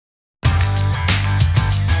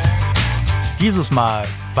Dieses Mal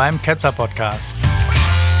beim Ketzer Podcast.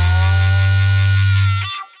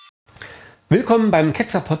 Willkommen beim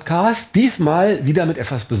Ketzer Podcast, diesmal wieder mit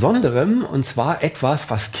etwas Besonderem, und zwar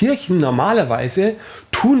etwas, was Kirchen normalerweise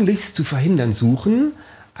tunlichst zu verhindern suchen: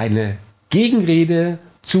 eine Gegenrede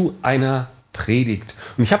zu einer Predigt.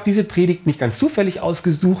 Und ich habe diese Predigt nicht ganz zufällig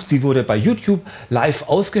ausgesucht, sie wurde bei YouTube live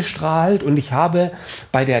ausgestrahlt und ich habe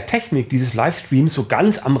bei der Technik dieses Livestreams so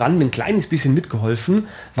ganz am Rande ein kleines bisschen mitgeholfen,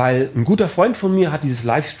 weil ein guter Freund von mir hat dieses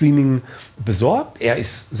Livestreaming besorgt. Er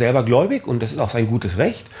ist selber gläubig und das ist auch sein gutes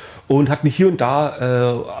Recht und hat mich hier und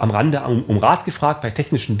da am Rande um Rat gefragt bei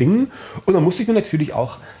technischen Dingen, und dann musste ich mir natürlich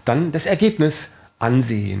auch dann das Ergebnis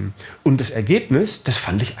ansehen. Und das Ergebnis, das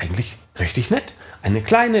fand ich eigentlich richtig nett. Eine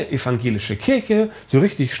kleine evangelische Kirche, so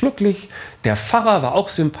richtig schnucklig. Der Pfarrer war auch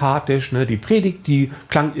sympathisch, ne? Die Predigt, die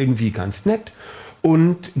klang irgendwie ganz nett.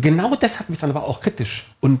 Und genau das hat mich dann aber auch kritisch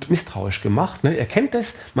und misstrauisch gemacht, ne? Ihr kennt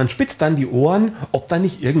es, man spitzt dann die Ohren, ob da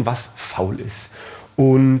nicht irgendwas faul ist.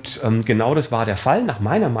 Und genau das war der Fall, nach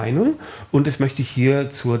meiner Meinung. Und das möchte ich hier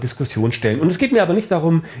zur Diskussion stellen. Und es geht mir aber nicht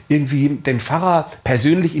darum, irgendwie den Pfarrer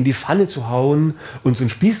persönlich in die Pfanne zu hauen und so ein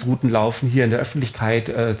Spießrutenlaufen hier in der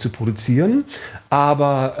Öffentlichkeit zu produzieren.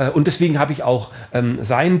 Und deswegen habe ich auch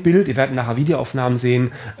sein Bild, ihr werdet nachher Videoaufnahmen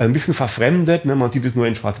sehen, ein bisschen verfremdet. Ne? Man sieht es nur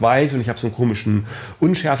in Schwarz-Weiß und ich habe so einen komischen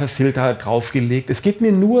Unschärfefilter draufgelegt. Es geht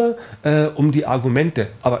mir nur um die Argumente.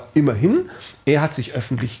 Aber immerhin, er hat sich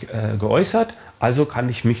öffentlich geäußert. Also kann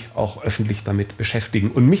ich mich auch öffentlich damit beschäftigen.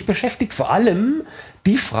 Und mich beschäftigt vor allem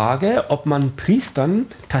die Frage, ob man Priestern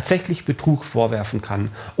tatsächlich Betrug vorwerfen kann.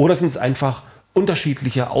 Oder sind es einfach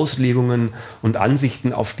unterschiedliche Auslegungen und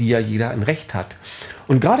Ansichten, auf die ja jeder ein Recht hat.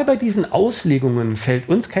 Und gerade bei diesen Auslegungen fällt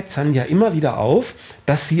uns Ketzern ja immer wieder auf,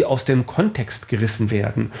 dass sie aus dem Kontext gerissen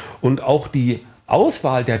werden. Und auch die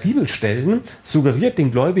Auswahl der Bibelstellen suggeriert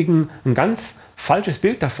den Gläubigen ein ganz falsches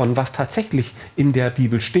Bild davon, was tatsächlich in der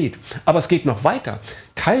Bibel steht. Aber es geht noch weiter.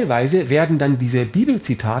 Teilweise werden dann diese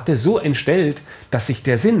Bibelzitate so entstellt, dass sich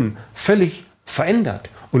der Sinn völlig verändert.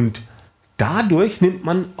 Und dadurch nimmt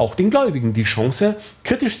man auch den Gläubigen die Chance,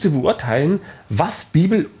 kritisch zu beurteilen, was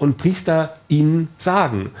Bibel und Priester ihnen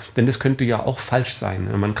sagen. Denn das könnte ja auch falsch sein.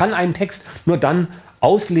 Man kann einen Text nur dann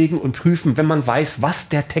auslegen und prüfen, wenn man weiß, was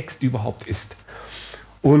der Text überhaupt ist.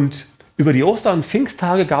 Und über die Oster- und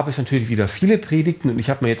Pfingsttage gab es natürlich wieder viele Predigten, und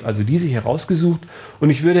ich habe mir jetzt also diese hier rausgesucht,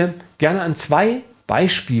 und ich würde gerne an 2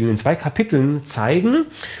 Beispielen, in 2 Kapiteln zeigen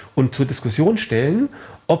und zur Diskussion stellen,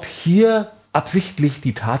 ob hier absichtlich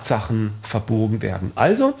die Tatsachen verbogen werden.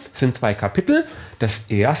 Also, es sind 2 Kapitel. Das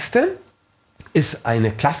erste ist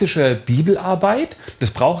eine klassische Bibelarbeit.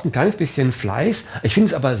 Das braucht ein kleines bisschen Fleiß. Ich finde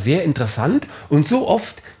es aber sehr interessant, und so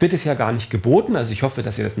oft wird es ja gar nicht geboten. Also ich hoffe,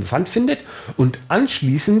 dass ihr das interessant findet. Und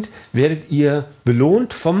anschließend werdet ihr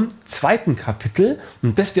belohnt vom 2. Kapitel.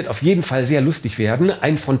 Und das wird auf jeden Fall sehr lustig werden.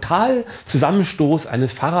 Ein Frontalzusammenstoß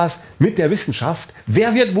eines Pfarrers mit der Wissenschaft.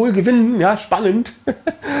 Wer wird wohl gewinnen? Ja, spannend.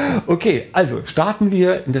 Okay, also starten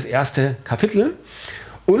wir in das erste Kapitel.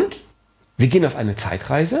 Und wir gehen auf eine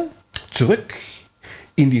Zeitreise zurück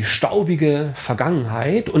in die staubige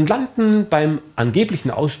Vergangenheit und landen beim angeblichen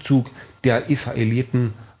Auszug der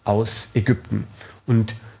Israeliten aus Ägypten.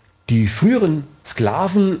 Und die früheren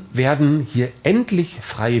Sklaven werden hier endlich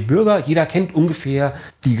freie Bürger. Jeder kennt ungefähr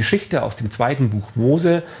die Geschichte aus dem 2. Buch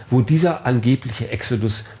Mose, wo dieser angebliche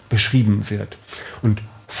Exodus beschrieben wird. Und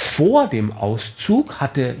vor dem Auszug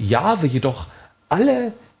hatte Jahwe jedoch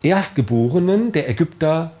alle Erstgeborenen der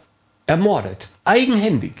Ägypter ermordet,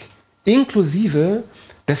 eigenhändig, inklusive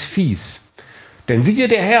des Viehs. Denn siehe,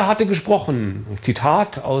 der Herr hatte gesprochen,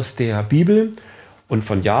 Zitat aus der Bibel und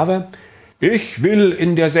von Jahwe: Ich will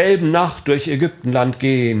in derselben Nacht durch Ägyptenland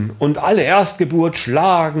gehen und alle Erstgeburt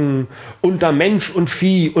schlagen unter Mensch und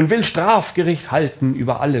Vieh und will Strafgericht halten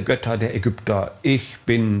über alle Götter der Ägypter. Ich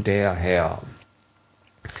bin der Herr.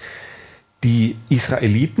 Die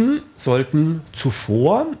Israeliten sollten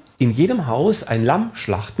zuvor in jedem Haus ein Lamm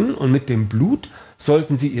schlachten, und mit dem Blut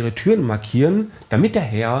sollten sie ihre Türen markieren, damit der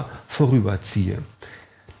Herr vorüberziehe.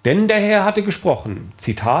 Denn der Herr hatte gesprochen,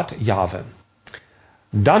 Zitat Jahwe: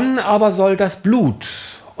 Dann aber soll das Blut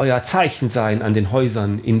euer Zeichen sein an den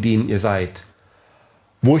Häusern, in denen ihr seid.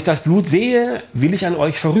 Wo ich das Blut sehe, will ich an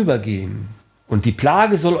euch vorübergehen. Und die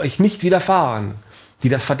Plage soll euch nicht widerfahren, die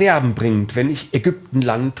das Verderben bringt, wenn ich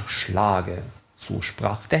Ägyptenland schlage. So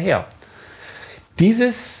sprach der Herr.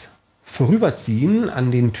 Dieses Vorüberziehen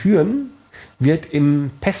an den Türen wird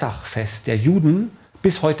im Pessachfest der Juden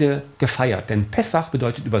bis heute gefeiert. Denn Pessach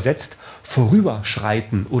bedeutet übersetzt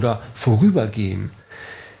vorüberschreiten oder vorübergehen.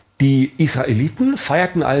 Die Israeliten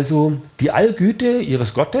feierten also die Allgüte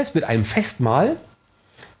ihres Gottes mit einem Festmahl,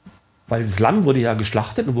 weil das Lamm wurde ja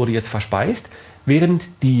geschlachtet und wurde jetzt verspeist,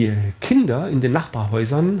 während die Kinder in den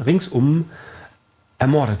Nachbarhäusern ringsum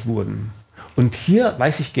ermordet wurden. Und hier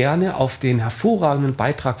weise ich gerne auf den hervorragenden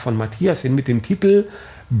Beitrag von Matthias hin mit dem Titel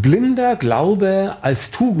Blinder Glaube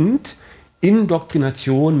als Tugend,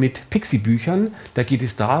 Indoktrination mit Pixie-Büchern. Da geht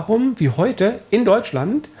es darum, wie heute in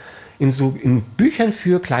Deutschland in Büchern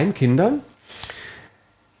für Kleinkinder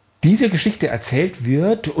diese Geschichte erzählt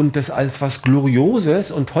wird und das als was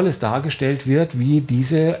Glorioses und Tolles dargestellt wird, wie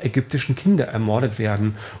diese ägyptischen Kinder ermordet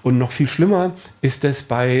werden. Und noch viel schlimmer ist es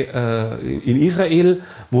in Israel,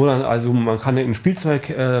 wo dann also man kann in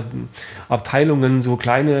Spielzeugabteilungen so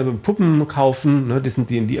kleine Puppen kaufen, ne, das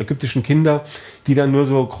sind die ägyptischen Kinder, die dann nur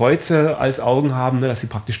so Kreuze als Augen haben, ne, dass sie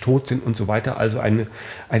praktisch tot sind und so weiter. Also eine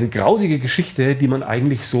grausige Geschichte, die man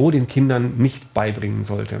eigentlich so den Kindern nicht beibringen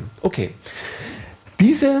sollte. Okay.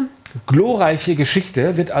 Diese glorreiche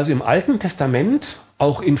Geschichte wird also im Alten Testament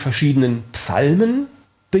auch in verschiedenen Psalmen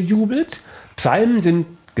bejubelt. Psalmen sind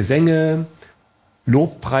Gesänge,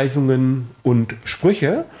 Lobpreisungen und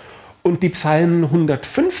Sprüche. Und die Psalmen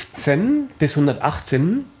 115 bis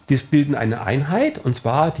 118, das bilden eine Einheit, und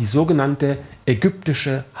zwar die sogenannte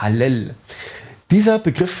ägyptische Hallel. Dieser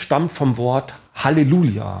Begriff stammt vom Wort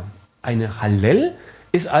Halleluja. Eine Hallel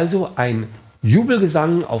ist also ein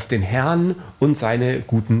Jubelgesang auf den Herrn und seine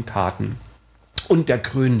guten Taten. Und der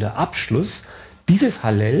krönende Abschluss dieses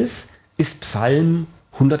Hallels ist Psalm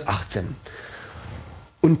 118.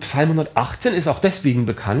 Und Psalm 118 ist auch deswegen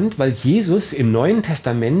bekannt, weil Jesus im Neuen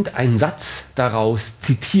Testament einen Satz daraus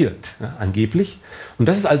zitiert, ja, angeblich. Und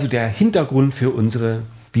das ist also der Hintergrund für unsere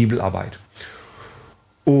Bibelarbeit.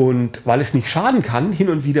 Und weil es nicht schaden kann, hin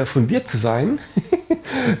und wieder fundiert zu sein,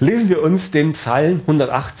 lesen wir uns den Psalm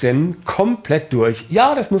 118 komplett durch.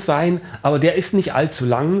 Ja, das muss sein, aber der ist nicht allzu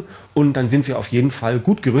lang und dann sind wir auf jeden Fall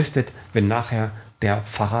gut gerüstet, wenn nachher der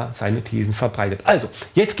Pfarrer seine Thesen verbreitet. Also,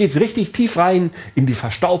 jetzt geht es richtig tief rein in die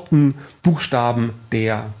verstaubten Buchstaben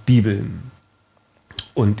der Bibel.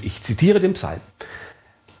 Und ich zitiere den Psalm.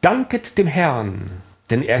 Danket dem Herrn,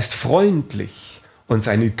 denn er ist freundlich und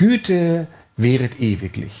seine Güte wäret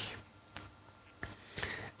ewiglich.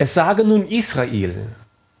 Es sage nun Israel,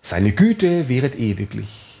 seine Güte wäret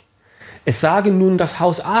ewiglich. Es sage nun das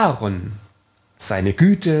Haus Aaron, seine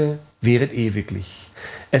Güte wäret ewiglich.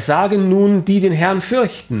 Es sagen nun die den Herrn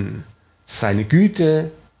fürchten, seine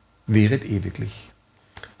Güte wäret ewiglich.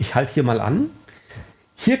 Ich halte hier mal an.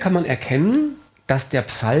 Hier kann man erkennen, dass der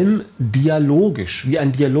Psalm dialogisch, wie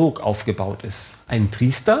ein Dialog aufgebaut ist. Ein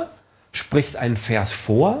Priester spricht einen Vers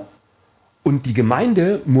vor und die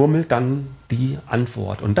Gemeinde murmelt dann die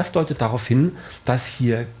Antwort. Und das deutet darauf hin, dass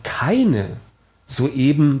hier keine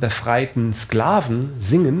soeben befreiten Sklaven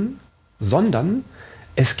singen, sondern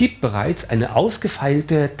es gibt bereits eine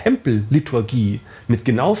ausgefeilte Tempelliturgie mit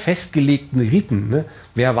genau festgelegten Riten, ne?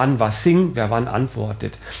 Wer wann was singt, wer wann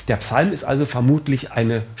antwortet. Der Psalm ist also vermutlich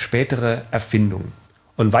eine spätere Erfindung.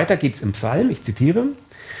 Und weiter geht's im Psalm, ich zitiere: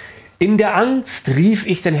 In der Angst rief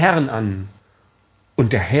ich den Herrn an,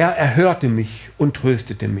 und der Herr erhörte mich und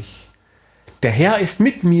tröstete mich. Der Herr ist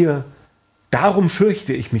mit mir, darum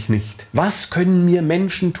fürchte ich mich nicht. Was können mir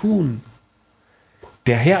Menschen tun?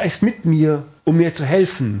 Der Herr ist mit mir, um mir zu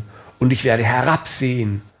helfen, und ich werde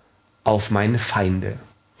herabsehen auf meine Feinde.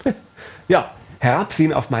 Ja,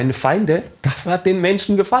 herabsehen auf meine Feinde, das hat den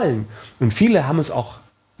Menschen gefallen. Und viele haben es auch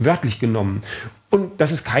wörtlich genommen. Und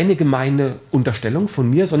das ist keine gemeine Unterstellung von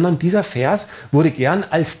mir, sondern dieser Vers wurde gern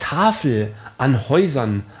als Tafel an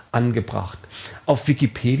Häusern angebracht. Auf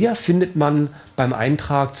Wikipedia findet man beim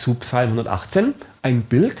Eintrag zu Psalm 118 ein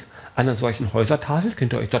Bild einer solchen Häusertafel,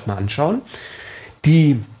 könnt ihr euch dort mal anschauen.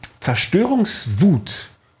 Die Zerstörungswut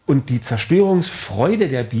und die Zerstörungsfreude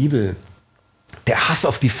der Bibel, der Hass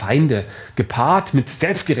auf die Feinde, gepaart mit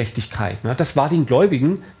Selbstgerechtigkeit, das war den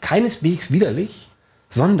Gläubigen keineswegs widerlich,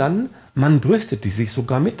 sondern man brüstete sich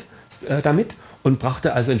sogar damit und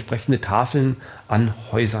brachte also entsprechende Tafeln an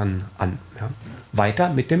Häusern an. Ja.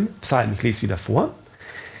 Weiter mit dem Psalm. Ich lese wieder vor.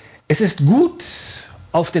 Es ist gut,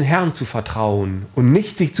 auf den Herrn zu vertrauen und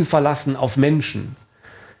nicht sich zu verlassen auf Menschen.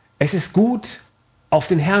 Es ist gut, auf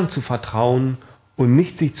den Herrn zu vertrauen und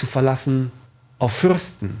nicht sich zu verlassen auf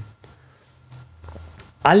Fürsten.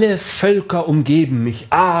 Alle Völker umgeben mich,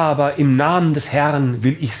 aber im Namen des Herrn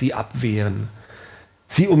will ich sie abwehren.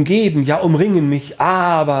 Sie umgeben, ja umringen mich,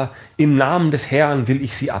 aber im Namen des Herrn will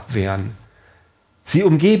ich sie abwehren. Sie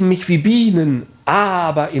umgeben mich wie Bienen,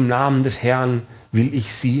 aber im Namen des Herrn will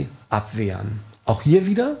ich sie abwehren. Auch hier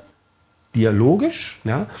wieder dialogisch,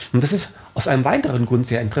 ja, und das ist aus einem weiteren Grund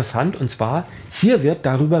sehr interessant, und zwar hier wird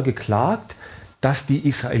darüber geklagt, dass die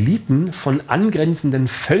Israeliten von angrenzenden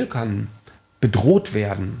Völkern bedroht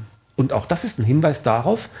werden. Und auch das ist ein Hinweis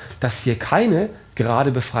darauf, dass hier keine gerade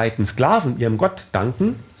befreiten Sklaven ihrem Gott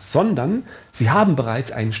danken, sondern sie haben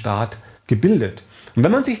bereits einen Staat gebildet. Und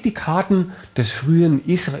wenn man sich die Karten des frühen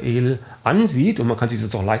Israel ansieht, und man kann sich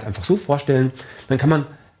das auch leicht einfach so vorstellen, dann kann man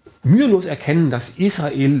mühelos erkennen, dass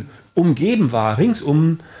Israel umgeben war,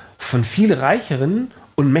 ringsum von viel reicheren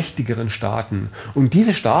und mächtigeren Staaten. Und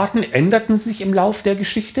diese Staaten änderten sich im Lauf der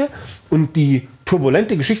Geschichte und die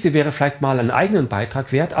turbulente Geschichte wäre vielleicht mal einen eigenen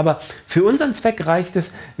Beitrag wert, aber für unseren Zweck reicht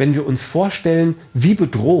es, wenn wir uns vorstellen, wie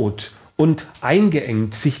bedroht und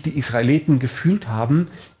eingeengt sich die Israeliten gefühlt haben,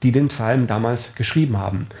 die den Psalm damals geschrieben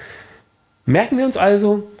haben. Merken wir uns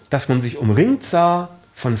also, dass man sich umringt sah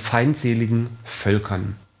von feindseligen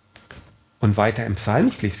Völkern. Und weiter im Psalm,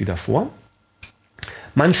 ich lese wieder vor.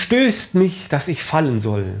 Man stößt mich, dass ich fallen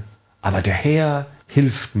soll, aber der Herr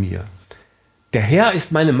hilft mir. Der Herr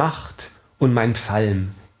ist meine Macht und mein Psalm,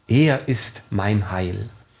 er ist mein Heil.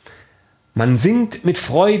 Man singt mit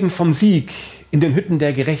Freuden vom Sieg in den Hütten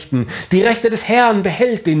der Gerechten. Die Rechte des Herrn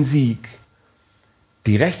behält den Sieg.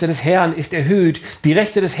 Die Rechte des Herrn ist erhöht, die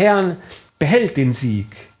Rechte des Herrn behält den Sieg.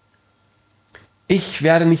 Ich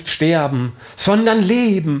werde nicht sterben, sondern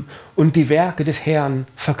leben und die Werke des Herrn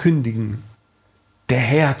verkündigen. Der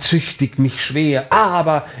Herr züchtigt mich schwer,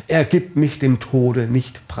 aber er gibt mich dem Tode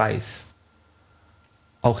nicht preis.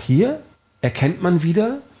 Auch hier erkennt man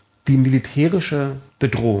wieder die militärische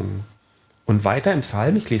Bedrohung. Und weiter im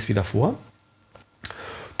Psalm, ich lese wieder vor.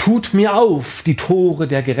 Tut mir auf die Tore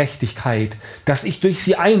der Gerechtigkeit, dass ich durch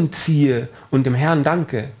sie einziehe und dem Herrn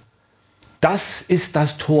danke. Das ist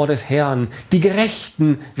das Tor des Herrn, die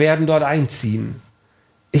Gerechten werden dort einziehen.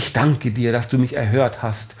 Ich danke dir, dass du mich erhört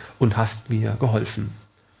hast und hast mir geholfen.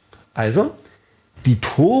 Also, die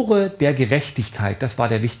Tore der Gerechtigkeit, das war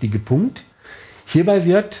der wichtige Punkt. Hierbei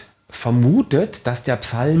wird vermutet, dass der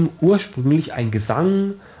Psalm ursprünglich ein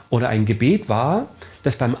Gesang oder ein Gebet war,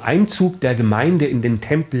 das beim Einzug der Gemeinde in den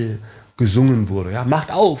Tempel gesungen wurde. Ja,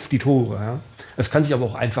 macht auf die Tore. Ja. Es kann sich aber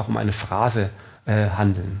auch einfach um eine Phrase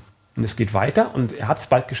handeln. Und es geht weiter und er hat es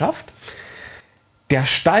bald geschafft. Der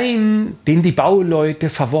Stein, den die Bauleute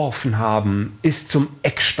verworfen haben, ist zum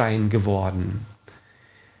Eckstein geworden.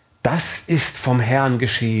 Das ist vom Herrn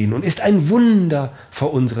geschehen und ist ein Wunder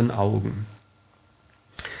vor unseren Augen.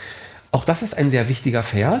 Auch das ist ein sehr wichtiger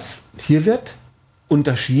Vers. Hier wird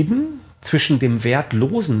unterschieden zwischen dem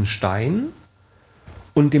wertlosen Stein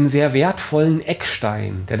und dem sehr wertvollen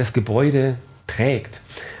Eckstein, der das Gebäude trägt.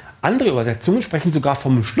 Andere Übersetzungen sprechen sogar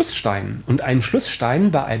vom Schlussstein. Und ein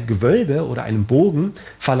Schlussstein bei einem Gewölbe oder einem Bogen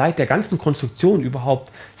verleiht der ganzen Konstruktion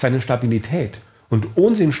überhaupt seine Stabilität. Und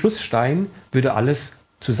ohne den Schlussstein würde alles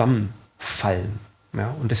zusammenfallen.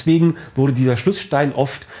 Ja, und deswegen wurde dieser Schlussstein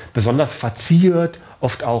oft besonders verziert,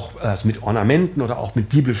 oft auch mit Ornamenten oder auch mit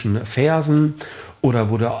biblischen Versen oder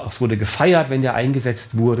es wurde gefeiert, wenn der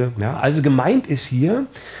eingesetzt wurde. Ja, also gemeint ist hier,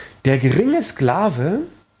 der geringe Sklave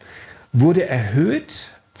wurde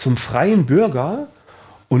erhöht zum freien Bürger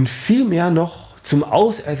und vielmehr noch zum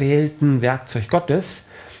auserwählten Werkzeug Gottes,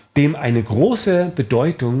 dem eine große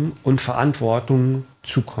Bedeutung und Verantwortung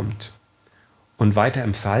zukommt. Und weiter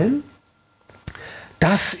im Psalm.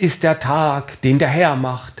 Das ist der Tag, den der Herr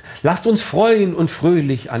macht. Lasst uns freuen und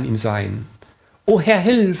fröhlich an ihm sein. O Herr,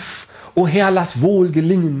 hilf! O Herr, lass wohl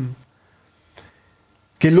gelingen.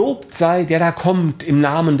 Gelobt sei, der da kommt im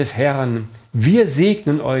Namen des Herrn. Wir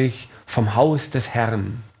segnen euch vom Haus des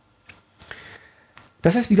Herrn.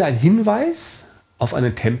 Das ist wieder ein Hinweis auf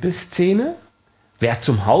eine Tempelszene. Wer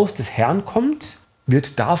zum Haus des Herrn kommt,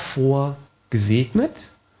 wird davor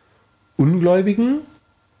gesegnet. Ungläubigen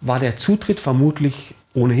war der Zutritt vermutlich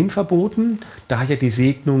ohnehin verboten, daher die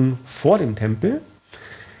Segnung vor dem Tempel.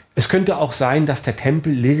 Es könnte auch sein, dass der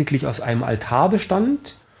Tempel lediglich aus einem Altar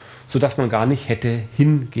bestand, sodass man gar nicht hätte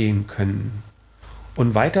hingehen können.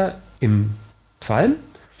 Und weiter im Psalm.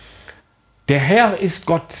 Der Herr ist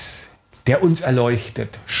Gott, der uns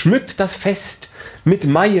erleuchtet, schmückt das Fest mit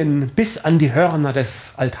Maien bis an die Hörner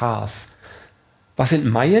des Altars. Was sind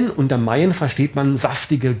Maien? Unter Maien versteht man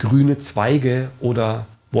saftige grüne Zweige oder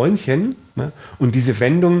Bäumchen. Ne? Und diese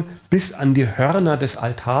Wendung bis an die Hörner des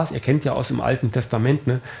Altars, ihr kennt ja aus dem Alten Testament,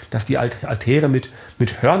 ne, dass die Altäre mit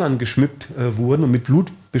Hörnern geschmückt wurden und mit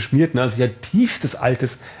Blut beschmiert. Ne? Also ja tiefstes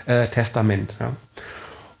Altes Testament. Ja?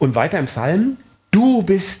 Und weiter im Psalm. Du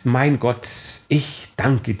bist mein Gott, ich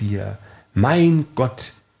danke dir. Mein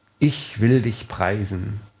Gott, ich will dich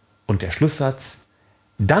preisen. Und der Schlusssatz.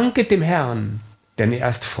 Danket dem Herrn, denn er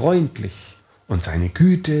ist freundlich und seine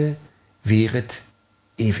Güte währet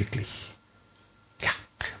ewiglich. Ja,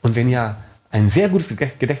 und wenn ihr ein sehr gutes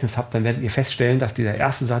Gedächtnis habt, dann werdet ihr feststellen, dass dieser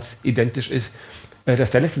erste Satz identisch ist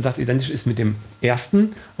dass der letzte Satz identisch ist mit dem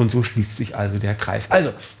ersten und so schließt sich also der Kreis.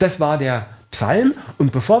 Also, das war der Psalm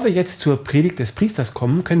und bevor wir jetzt zur Predigt des Priesters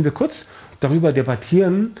kommen, können wir kurz darüber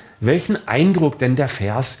debattieren, welchen Eindruck denn der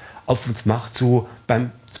Vers auf uns macht, so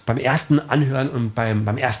beim ersten Anhören und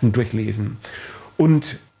beim ersten Durchlesen.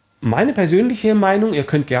 Und meine persönliche Meinung, ihr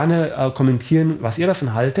könnt gerne kommentieren, was ihr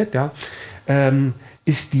davon haltet, ja,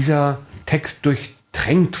 ist dieser Text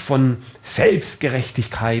durchtränkt von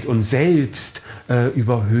Selbstgerechtigkeit und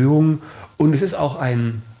Selbstüberhöhung und es ist auch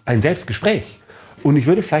ein Selbstgespräch. Und ich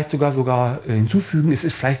würde vielleicht sogar hinzufügen, es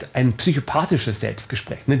ist vielleicht ein psychopathisches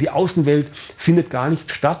Selbstgespräch. Ne? Die Außenwelt findet gar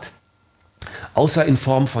nicht statt, außer in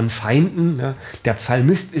Form von Feinden. Ja? Der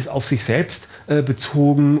Psalmist ist auf sich selbst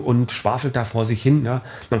bezogen und schwafelt da vor sich hin. Ja?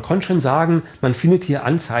 Man kann schon sagen, man findet hier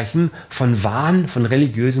Anzeichen von Wahn, von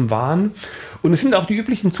religiösem Wahn. Und es sind auch die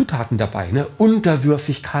üblichen Zutaten dabei. Ne?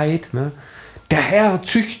 Unterwürfigkeit, ne? Der Herr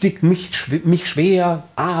züchtigt mich schwer,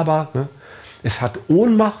 aber ne? Es hat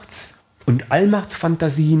Ohnmachts- und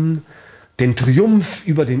Allmachtsfantasien, den Triumph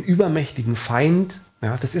über den übermächtigen Feind,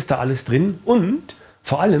 ja, das ist da alles drin. Und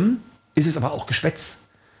vor allem ist es aber auch Geschwätz.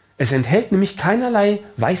 Es enthält nämlich keinerlei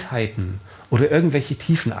Weisheiten oder irgendwelche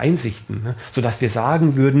tiefen Einsichten, ne, sodass wir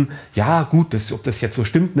sagen würden, ja gut, ob das jetzt so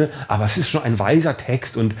stimmt, ne, aber es ist schon ein weiser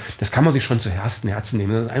Text und das kann man sich schon zu Herzen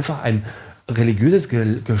nehmen. Das ist einfach ein religiöses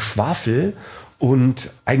Geschwafel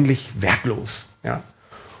und eigentlich wertlos. Ja.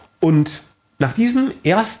 Und nach diesem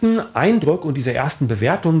ersten Eindruck und dieser ersten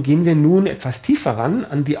Bewertung gehen wir nun etwas tiefer ran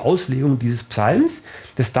an die Auslegung dieses Psalms.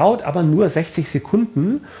 Das dauert aber nur 60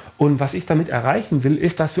 Sekunden und was ich damit erreichen will,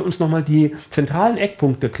 ist, dass wir uns nochmal die zentralen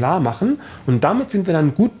Eckpunkte klar machen und damit sind wir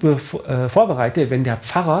dann gut vorbereitet, wenn der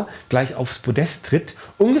Pfarrer gleich aufs Podest tritt.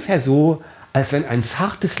 Ungefähr so, als wenn ein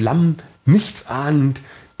zartes Lamm nichtsahnend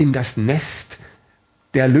in das Nest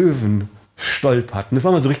der Löwen stolpert. Und das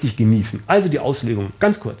wollen wir so richtig genießen. Also die Auslegung,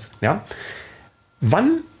 ganz kurz. Ja.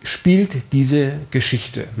 Wann spielt diese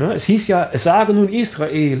Geschichte? Es hieß ja, es sage nun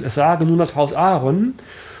Israel, es sage nun das Haus Aaron.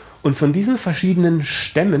 Und von diesen verschiedenen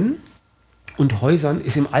Stämmen und Häusern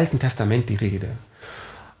ist im Alten Testament die Rede.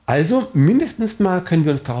 Also mindestens mal können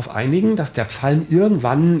wir uns darauf einigen, dass der Psalm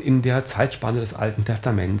irgendwann in der Zeitspanne des Alten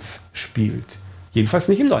Testaments spielt. Jedenfalls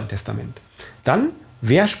nicht im Neuen Testament. Dann,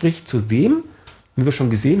 wer spricht zu wem? Wie wir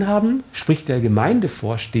schon gesehen haben, spricht der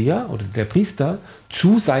Gemeindevorsteher oder der Priester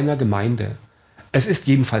zu seiner Gemeinde. Es ist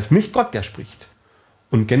jedenfalls nicht Gott, der spricht.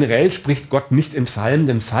 Und generell spricht Gott nicht im Psalm,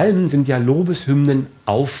 denn Psalmen sind ja Lobeshymnen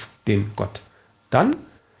auf den Gott. Dann,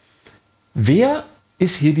 wer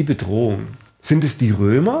ist hier die Bedrohung? Sind es die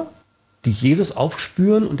Römer, die Jesus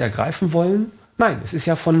aufspüren und ergreifen wollen? Nein, es ist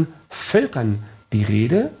ja von Völkern die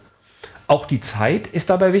Rede. Auch die Zeit ist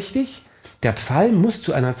dabei wichtig. Der Psalm muss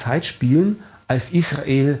zu einer Zeit spielen, als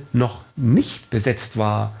Israel noch nicht besetzt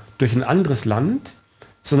war durch ein anderes Land,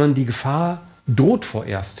 sondern die Gefahr droht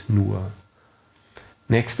vorerst nur.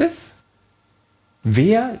 Nächstes,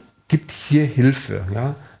 wer gibt hier Hilfe?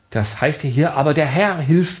 Ja, das heißt hier, aber der Herr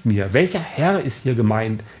hilft mir. Welcher Herr ist hier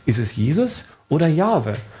gemeint? Ist es Jesus oder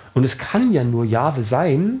Jahwe? Und es kann ja nur Jahwe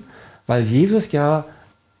sein, weil Jesus ja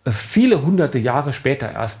viele hunderte Jahre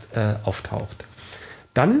später erst auftaucht.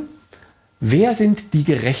 Dann, wer sind die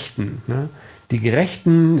Gerechten? Ne? Die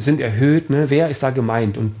Gerechten sind erhöht, ne? Wer ist da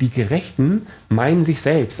gemeint? Und die Gerechten meinen sich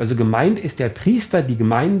selbst. Also gemeint ist der Priester, die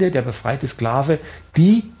Gemeinde, der befreite Sklave,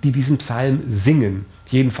 die diesen Psalm singen.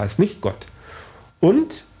 Jedenfalls nicht Gott.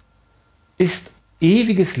 Und ist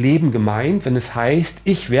ewiges Leben gemeint, wenn es heißt,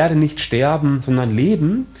 ich werde nicht sterben, sondern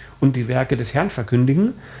leben und die Werke des Herrn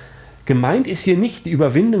verkündigen. Gemeint ist hier nicht die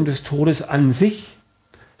Überwindung des Todes an sich,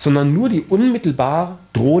 sondern nur die unmittelbar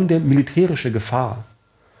drohende militärische Gefahr.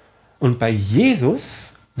 Und bei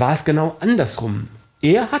Jesus war es genau andersrum.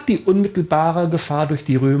 Er hat die unmittelbare Gefahr durch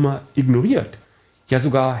die Römer ignoriert, ja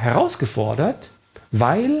sogar herausgefordert,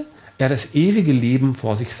 weil er das ewige Leben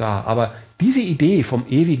vor sich sah. Aber diese Idee vom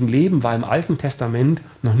ewigen Leben war im Alten Testament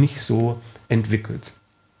noch nicht so entwickelt.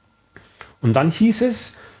 Und dann hieß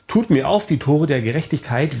es, tut mir auf die Tore der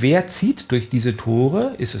Gerechtigkeit. Wer zieht durch diese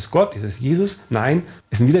Tore? Ist es Gott? Ist es Jesus? Nein,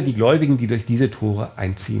 es sind wieder die Gläubigen, die durch diese Tore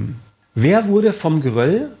einziehen. Wer wurde vom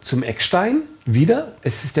Geröll zum Eckstein? Wieder,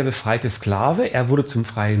 es ist der befreite Sklave. Er wurde zum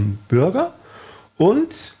freien Bürger.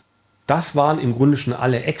 Und das waren im Grunde schon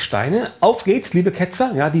alle Ecksteine. Auf geht's, liebe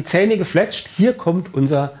Ketzer. Ja, die Zähne gefletscht. Hier kommt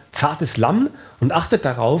unser zartes Lamm. Und achtet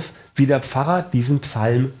darauf, wie der Pfarrer diesen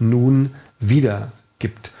Psalm nun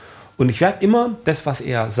wiedergibt. Und ich werde immer das, was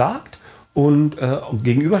er sagt, und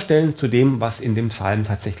gegenüberstellen zu dem, was in dem Psalm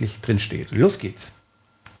tatsächlich drinsteht. Los geht's.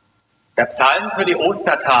 Der Psalm für die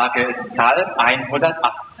Ostertage ist Psalm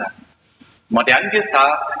 118. Modern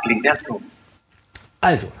gesagt klingt er so.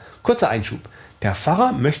 Also, kurzer Einschub. Der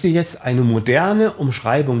Pfarrer möchte jetzt eine moderne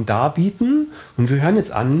Umschreibung darbieten und wir hören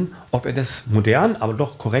jetzt an, ob er das modern, aber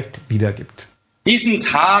doch korrekt wiedergibt. Diesen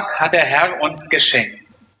Tag hat der Herr uns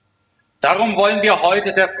geschenkt. Darum wollen wir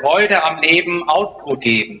heute der Freude am Leben Ausdruck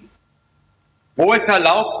geben. Wo es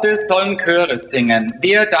erlaubt ist, sollen Chöre singen.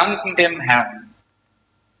 Wir danken dem Herrn.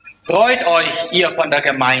 Freut euch, ihr von der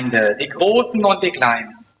Gemeinde, die Großen und die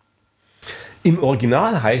Kleinen. Im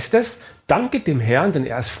Original heißt es, danket dem Herrn, denn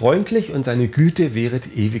er ist freundlich und seine Güte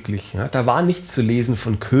währet ewiglich. Ja, da war nichts zu lesen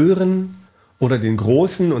von Chören oder den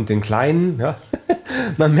Großen und den Kleinen. Ja.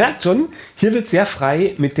 Man merkt schon, hier wird sehr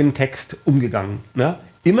frei mit dem Text umgegangen. Ja.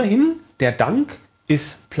 Immerhin, der Dank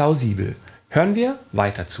ist plausibel. Hören wir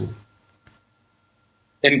weiter zu.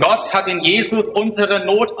 Denn Gott hat in Jesus unsere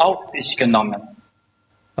Not auf sich genommen.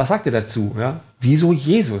 Was sagt er dazu? Ja? Wieso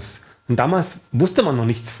Jesus? Und damals wusste man noch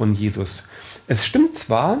nichts von Jesus. Es stimmt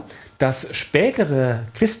zwar, dass spätere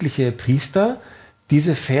christliche Priester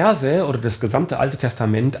diese Verse oder das gesamte Alte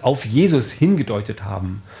Testament auf Jesus hingedeutet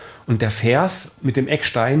haben. Und der Vers mit dem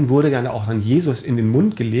Eckstein wurde dann auch an Jesus in den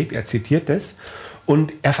Mund gelegt. Er zitiert es.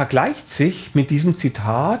 Und er vergleicht sich mit diesem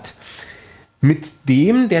Zitat mit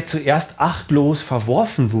dem, der zuerst achtlos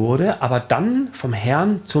verworfen wurde, aber dann vom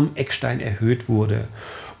Herrn zum Eckstein erhöht wurde.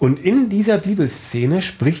 Und in dieser Bibelszene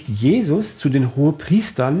spricht Jesus zu den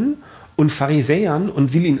Hohepriestern und Pharisäern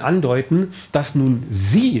und will ihnen andeuten, dass nun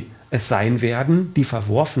sie es sein werden, die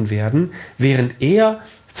verworfen werden, während er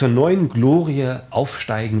zur neuen Glorie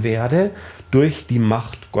aufsteigen werde durch die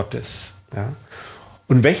Macht Gottes. Ja.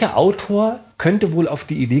 Und welcher Autor könnte wohl auf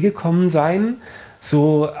die Idee gekommen sein,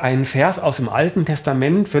 so einen Vers aus dem Alten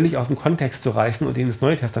Testament völlig aus dem Kontext zu reißen und in das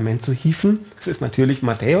Neue Testament zu hieven? Das ist natürlich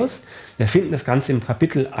Matthäus. Wir finden das Ganze im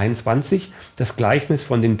Kapitel 21, das Gleichnis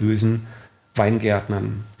von den bösen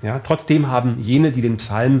Weingärtnern. Ja, trotzdem haben jene, die den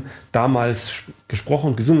Psalm damals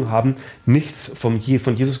gesprochen und gesungen haben, nichts von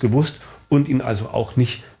Jesus gewusst und ihn also auch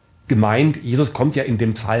nicht gemeint. Jesus kommt ja in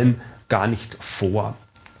dem Psalm gar nicht vor.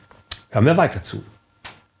 Hören wir weiter zu.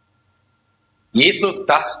 Jesus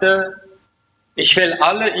dachte, ich will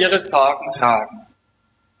alle ihre Sorgen tragen.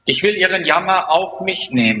 Ich will ihren Jammer auf mich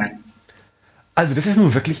nehmen. Also das ist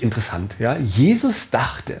nun wirklich interessant. Ja? Jesus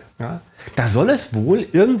dachte, ja, da soll es wohl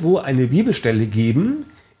irgendwo eine Bibelstelle geben,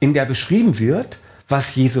 in der beschrieben wird,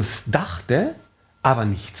 was Jesus dachte, aber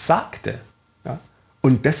nicht sagte. Ja?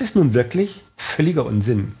 Und das ist nun wirklich völliger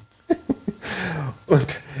Unsinn.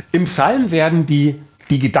 Und im Psalm werden die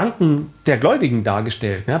Gedanken der Gläubigen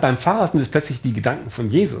dargestellt. Ja? Beim Pfarrer sind es plötzlich die Gedanken von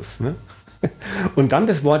Jesus. Ne? Und dann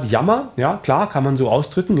das Wort Jammer, ja klar, kann man so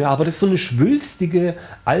ausdrücken, ja, aber das ist so eine schwülstige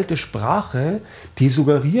alte Sprache, die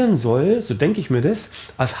suggerieren soll, so denke ich mir das,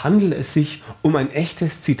 als handele es sich um ein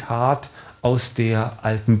echtes Zitat aus der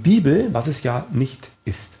alten Bibel, was es ja nicht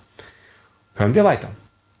ist. Hören wir weiter.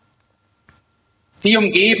 Sie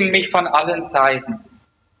umgeben mich von allen Seiten.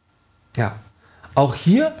 Ja, auch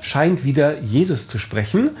hier scheint wieder Jesus zu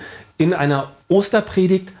sprechen. In einer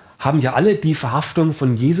Osterpredigt haben ja alle die Verhaftung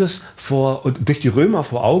von Jesus durch die Römer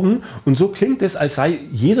vor Augen. Und so klingt es, als sei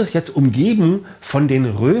Jesus jetzt umgeben von den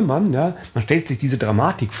Römern. Ja. Man stellt sich diese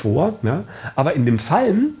Dramatik vor. Ja. Aber in dem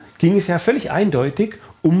Psalm ging es ja völlig eindeutig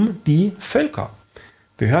um die Völker.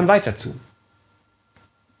 Wir hören weiter zu.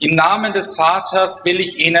 Im Namen des Vaters will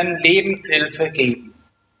ich ihnen Lebenshilfe geben.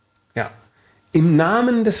 Ja, im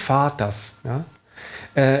Namen des Vaters. Ja.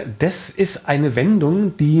 Das ist eine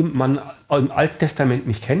Wendung, die man im Alten Testament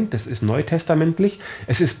nicht kennt. Das ist neutestamentlich.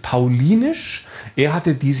 Es ist paulinisch. Er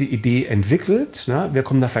hatte diese Idee entwickelt. Ja, wir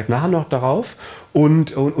kommen da vielleicht nachher noch darauf.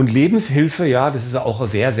 Und Lebenshilfe, ja, das ist auch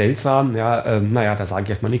sehr seltsam. Ja, naja, da sage ich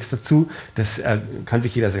erstmal nichts dazu. Das kann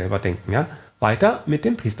sich jeder selber denken. Ja. Weiter mit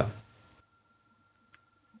dem Priester.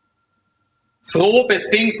 Froh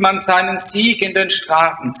besingt man seinen Sieg in den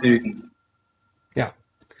Straßenzügen. Ja.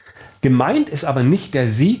 Gemeint ist aber nicht der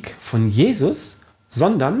Sieg von Jesus,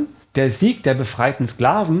 sondern der Sieg der befreiten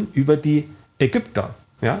Sklaven über die Ägypter.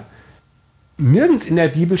 Ja? Nirgends in der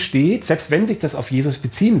Bibel steht, selbst wenn sich das auf Jesus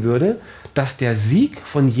beziehen würde, dass der Sieg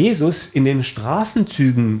von Jesus in den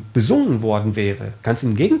Straßenzügen besungen worden wäre. Ganz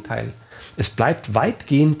im Gegenteil. Es bleibt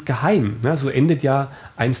weitgehend geheim. Ne? So endet ja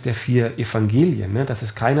eins der 4 Evangelien, ne? Dass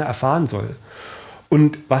es keiner erfahren soll.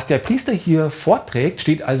 Und was der Priester hier vorträgt,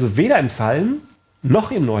 steht also weder im Psalm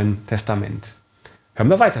noch im Neuen Testament. Hören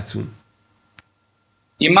wir weiter zu.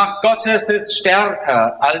 Die Macht Gottes ist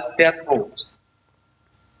stärker als der Tod.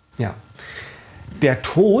 Ja. Der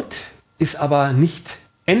Tod ist aber nicht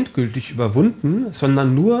endgültig überwunden,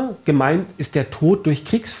 sondern nur gemeint ist der Tod durch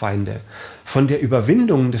Kriegsfeinde. Von der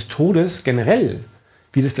Überwindung des Todes generell,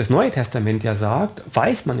 wie das Neue Testament ja sagt,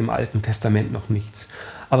 weiß man im Alten Testament noch nichts.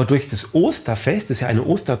 Aber durch das Osterfest, das ist ja eine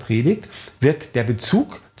Osterpredigt, wird der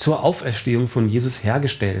Bezug zur Auferstehung von Jesus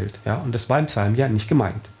hergestellt. Ja? Und das war im Psalm ja nicht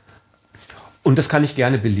gemeint. Und das kann ich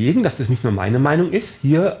gerne belegen, dass das nicht nur meine Meinung ist.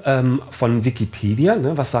 Hier von Wikipedia.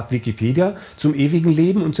 Ne? Was sagt Wikipedia zum ewigen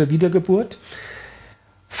Leben und zur Wiedergeburt?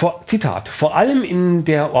 Zitat: Vor allem in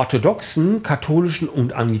der orthodoxen, katholischen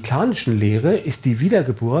und anglikanischen Lehre ist die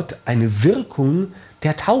Wiedergeburt eine Wirkung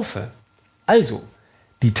der Taufe. Also,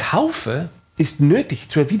 die Taufe ist nötig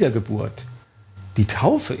zur Wiedergeburt. Die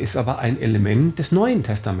Taufe ist aber ein Element des Neuen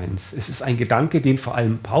Testaments. Es ist ein Gedanke, den vor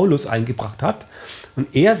allem Paulus eingebracht hat.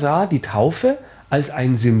 Und er sah die Taufe als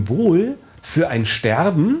ein Symbol für ein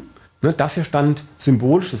Sterben. Ne, dafür stand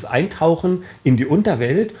symbolisch das Eintauchen in die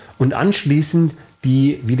Unterwelt und anschließend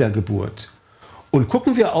die Wiedergeburt. Und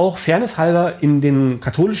gucken wir auch fairnesshalber in den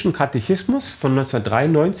katholischen Katechismus von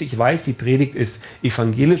 1993. Ich weiß, die Predigt ist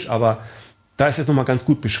evangelisch, aber da ist es nochmal ganz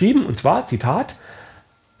gut beschrieben. Und zwar, Zitat: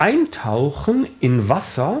 Eintauchen in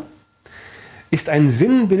Wasser ist ein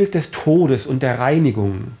Sinnbild des Todes und der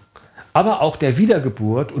Reinigung, aber auch der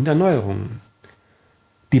Wiedergeburt und Erneuerung.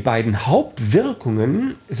 Die beiden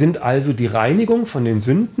Hauptwirkungen sind also die Reinigung von den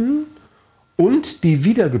Sünden und die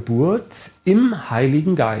Wiedergeburt im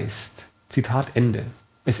Heiligen Geist. Zitat Ende.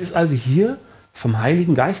 Es ist also hier vom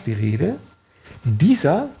Heiligen Geist die Rede.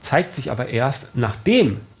 Dieser zeigt sich aber erst,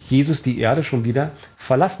 nachdem Jesus die Erde schon wieder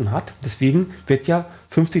verlassen hat. Deswegen wird ja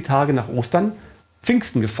 50 Tage nach Ostern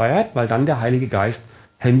Pfingsten gefeiert, weil dann der Heilige Geist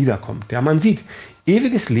herniederkommt. Ja, man sieht,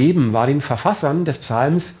 ewiges Leben war den Verfassern des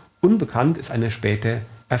Psalms unbekannt, ist eine späte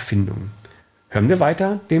Erfindung. Hören wir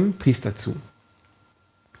weiter dem Priester zu.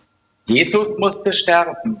 Jesus musste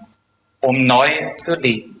sterben, um neu zu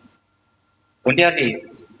leben. Und er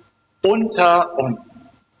lebt unter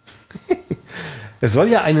uns. Es soll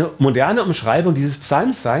ja eine moderne Umschreibung dieses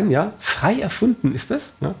Psalms sein, ja, frei erfunden ist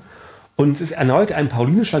es. Ja? Und es ist erneut ein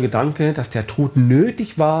paulinischer Gedanke, dass der Tod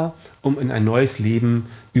nötig war, um in ein neues Leben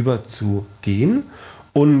überzugehen.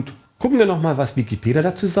 Und gucken wir nochmal, was Wikipedia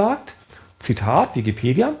dazu sagt. Zitat,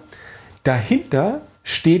 Wikipedia: Dahinter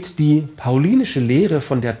steht die paulinische Lehre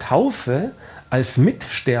von der Taufe als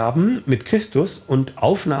Mitsterben mit Christus und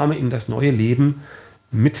Aufnahme in das neue Leben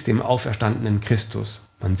mit dem auferstandenen Christus.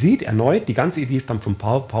 Man sieht erneut, die ganze Idee stammt von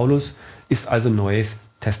Paulus, ist also Neues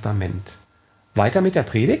Testament. Weiter mit der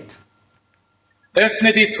Predigt.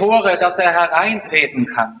 Öffne die Tore, dass er hereintreten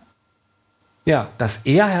kann. Ja, dass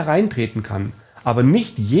er hereintreten kann. Aber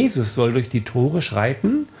nicht Jesus soll durch die Tore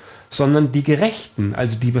schreiten, sondern die Gerechten,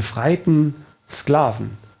 also die befreiten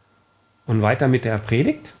Sklaven. Und weiter mit der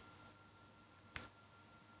Predigt.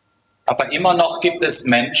 Aber immer noch gibt es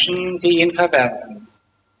Menschen, die ihn verwerfen.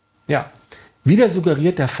 Ja, wieder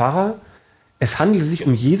suggeriert der Pfarrer, es handelt sich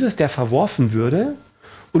um Jesus, der verworfen würde.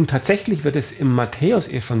 Und tatsächlich wird es im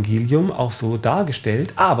Matthäusevangelium auch so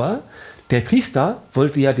dargestellt. Aber der Priester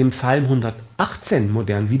wollte ja den Psalm 118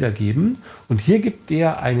 modern wiedergeben. Und hier gibt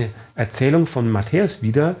er eine Erzählung von Matthäus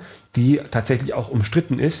wieder, die tatsächlich auch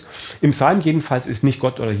umstritten ist. Im Psalm jedenfalls ist nicht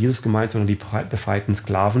Gott oder Jesus gemeint, sondern die befreiten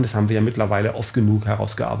Sklaven. Das haben wir ja mittlerweile oft genug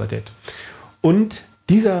herausgearbeitet. Und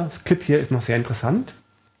dieser Clip hier ist noch sehr interessant.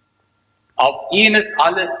 Auf ihn ist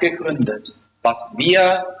alles gegründet, was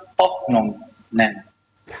wir Hoffnung nennen.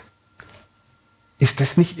 Ist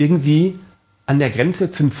das nicht irgendwie an der Grenze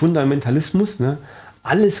zum Fundamentalismus? Ne?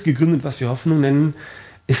 Alles gegründet, was wir Hoffnung nennen.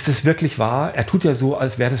 Ist das wirklich wahr? Er tut ja so,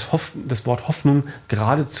 als wäre das Wort Hoffnung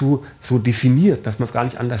geradezu so definiert, dass man es gar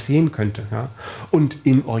nicht anders sehen könnte. Ja? Und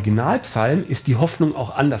im Originalpsalm ist die Hoffnung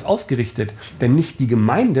auch anders ausgerichtet. Denn nicht die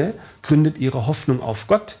Gemeinde gründet ihre Hoffnung auf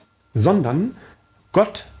Gott, sondern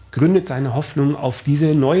Gott gründet seine Hoffnung auf diese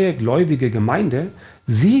neue gläubige Gemeinde.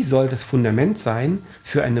 Sie soll das Fundament sein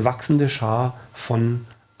für eine wachsende Schar von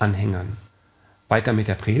Anhängern. Weiter mit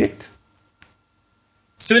der Predigt.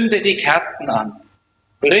 Zünde die Kerzen an,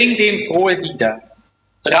 bringt ihm frohe Lieder,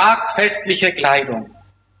 tragt festliche Kleidung.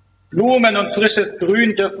 Blumen und frisches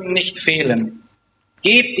Grün dürfen nicht fehlen.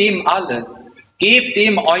 Gebt ihm alles, gebt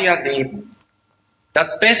ihm euer Leben.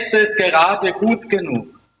 Das Beste ist gerade gut genug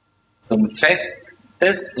zum Fest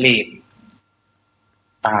des Lebens.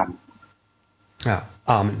 Amen. Ja,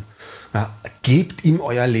 Amen. Ja, gebt ihm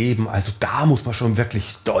euer Leben. Also da muss man schon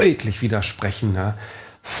wirklich deutlich widersprechen. Ne?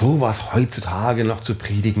 Sowas heutzutage noch zu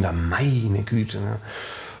predigen, da meine Güte. Ne?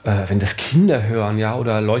 Wenn das Kinder hören, ja,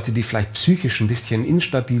 oder Leute, die vielleicht psychisch ein bisschen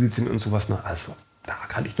instabil sind und sowas. Ne? Also da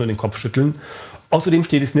kann ich nur den Kopf schütteln. Außerdem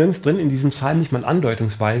steht es nirgends drin in diesem Psalm, nicht mal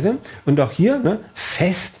andeutungsweise. Und auch hier, ne,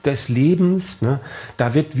 Fest des Lebens, ne,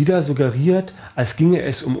 da wird wieder suggeriert, als ginge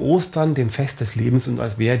es um Ostern, dem Fest des Lebens, und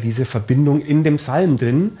als wäre diese Verbindung in dem Psalm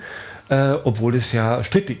drin. obwohl es ja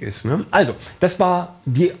strittig ist. Ne? Also, das war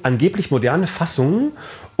die angeblich moderne Fassung.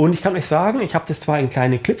 Und ich kann euch sagen, ich habe das zwar in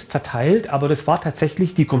kleine Clips zerteilt, aber das war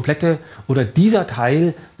tatsächlich die komplette oder dieser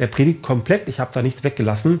Teil der Predigt komplett. Ich habe da nichts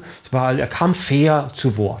weggelassen. Er kam fair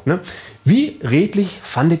zu Wort. Ne? Wie redlich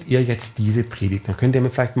fandet ihr jetzt diese Predigt? Dann könnt ihr mir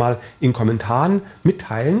vielleicht mal in Kommentaren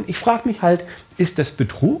mitteilen. Ich frage mich halt, ist das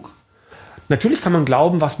Betrug? Natürlich kann man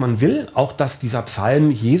glauben, was man will, auch dass dieser Psalm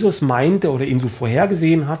Jesus meinte oder ihn so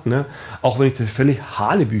vorhergesehen hat, ne? Auch wenn ich das völlig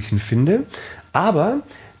Hanebüchen finde. Aber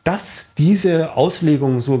dass diese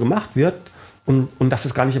Auslegung so gemacht wird und dass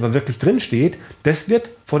es gar nicht aber wirklich drin steht, das wird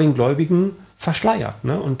vor den Gläubigen verschleiert.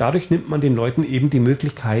 Ne? Und dadurch nimmt man den Leuten eben die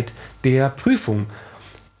Möglichkeit der Prüfung.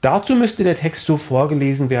 Dazu müsste der Text so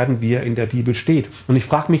vorgelesen werden, wie er in der Bibel steht. Und ich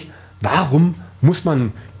frage mich, warum muss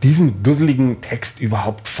man diesen dusseligen Text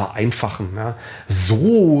überhaupt vereinfachen? Ja?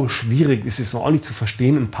 So schwierig ist es noch auch nicht zu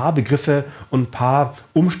verstehen. Ein paar Begriffe und ein paar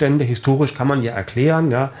Umstände historisch kann man ja erklären,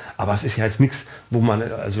 ja? Aber es ist ja jetzt nichts, wo man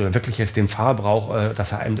also wirklich jetzt den Pfarrer braucht,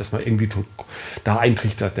 dass er einem das mal irgendwie da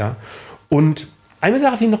eintrichtert. Ja? Und eine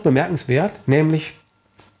Sache finde ich noch bemerkenswert, nämlich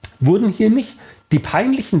wurden hier nicht die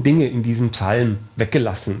peinlichen Dinge in diesem Psalm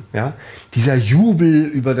weggelassen. Ja? Dieser Jubel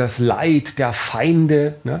über das Leid der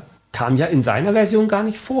Feinde, ne? Kam ja in seiner Version gar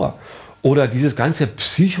nicht vor. Oder dieses ganze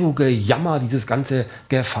Psychogejammer, dieses ganze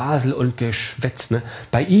Gefasel und Geschwätz. Ne?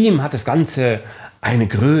 Bei ihm hat das Ganze eine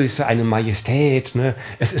Größe, eine Majestät. Ne?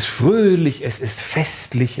 Es ist fröhlich, es ist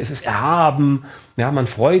festlich, es ist erhaben. Ja, man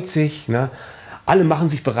freut sich. Ne? Alle machen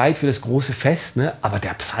sich bereit für das große Fest. Ne? Aber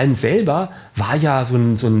der Psalm selber war ja so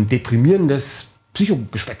ein deprimierendes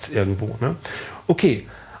Psychogeschwätz irgendwo. Ne? Okay,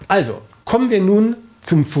 also kommen wir nun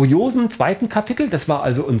zum furiosen zweiten Kapitel. Das war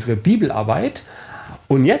also unsere Bibelarbeit.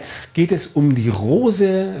 Und jetzt geht es um die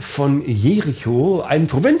Rose von Jericho, ein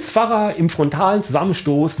Provinzpfarrer im frontalen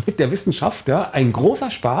Zusammenstoß mit der Wissenschaft. Ja, ein großer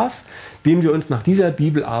Spaß, den wir uns nach dieser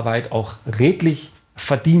Bibelarbeit auch redlich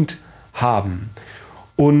verdient haben.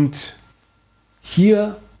 Und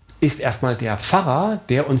hier ist erstmal der Pfarrer,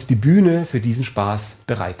 der uns die Bühne für diesen Spaß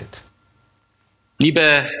bereitet. Liebe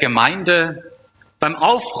Gemeinde, beim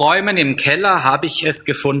Aufräumen im Keller habe ich es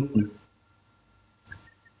gefunden.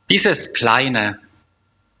 Dieses kleine,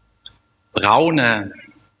 braune,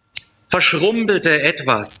 verschrumpelte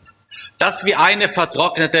Etwas, das wie eine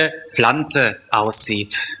vertrocknete Pflanze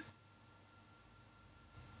aussieht.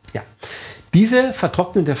 Ja, diese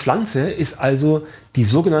vertrocknete Pflanze ist also die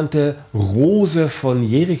sogenannte Rose von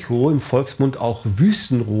Jericho, im Volksmund auch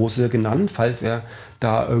Wüstenrose genannt, falls ihr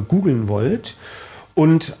da googeln wollt.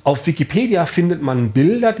 Und auf Wikipedia findet man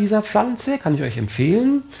Bilder dieser Pflanze, kann ich euch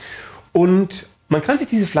empfehlen. Und man kann sich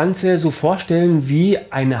diese Pflanze so vorstellen wie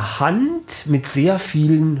eine Hand mit sehr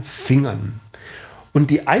vielen Fingern. Und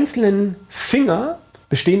die einzelnen Finger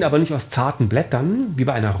bestehen aber nicht aus zarten Blättern, wie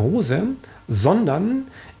bei einer Rose, sondern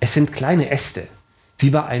es sind kleine Äste, wie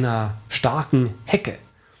bei einer starken Hecke.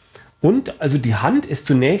 Und also die Hand ist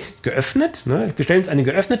zunächst geöffnet. Ne? Wir stellen uns eine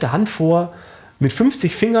geöffnete Hand vor, mit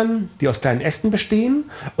 50 Fingern, die aus kleinen Ästen bestehen.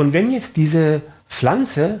 Und wenn jetzt diese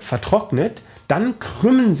Pflanze vertrocknet, dann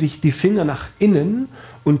krümmen sich die Finger nach innen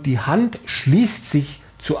und die Hand schließt sich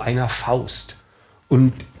zu einer Faust.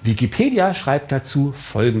 Und Wikipedia schreibt dazu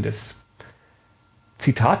Folgendes.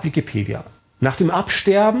 Zitat Wikipedia. Nach dem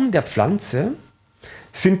Absterben der Pflanze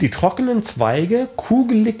sind die trockenen Zweige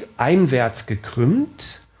kugelig einwärts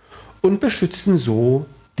gekrümmt und beschützen so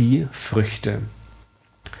die Früchte.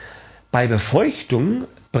 Bei Befeuchtung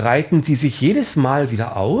breiten sie sich jedes Mal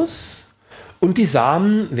wieder aus und die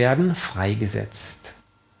Samen werden freigesetzt.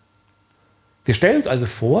 Wir stellen uns also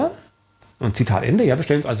vor, und Zitat Ende, ja, wir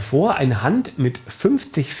stellen uns also vor, eine Hand mit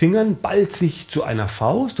 50 Fingern ballt sich zu einer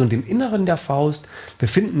Faust und im Inneren der Faust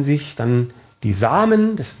befinden sich dann die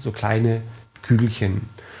Samen, das sind so kleine Kügelchen.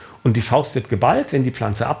 Und die Faust wird geballt, wenn die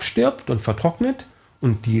Pflanze abstirbt und vertrocknet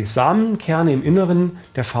und die Samenkerne im Inneren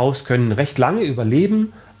der Faust können recht lange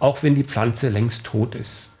überleben, auch wenn die Pflanze längst tot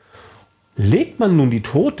ist. Legt man nun die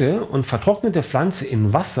tote und vertrocknete Pflanze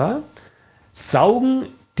in Wasser, saugen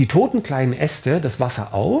die toten kleinen Äste das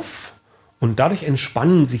Wasser auf und dadurch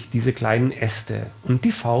entspannen sich diese kleinen Äste und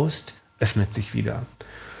die Faust öffnet sich wieder.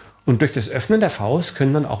 Und durch das Öffnen der Faust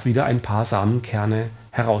können dann auch wieder ein paar Samenkerne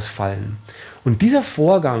herausfallen. Und dieser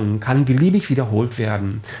Vorgang kann beliebig wiederholt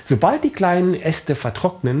werden. Sobald die kleinen Äste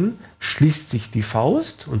vertrocknen, schließt sich die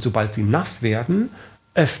Faust und sobald sie nass werden,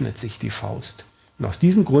 öffnet sich die Faust. Und aus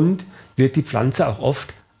diesem Grund wird die Pflanze auch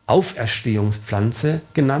oft Auferstehungspflanze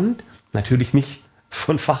genannt. Natürlich nicht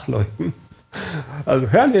von Fachleuten. Also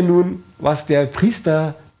hören wir nun, was der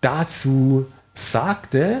Priester dazu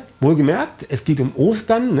sagte. Wohlgemerkt, es geht um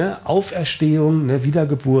Ostern, ne? Auferstehung, ne?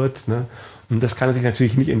 Wiedergeburt. Ne? Und das kann er sich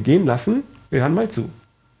natürlich nicht entgehen lassen. Wir hören mal zu.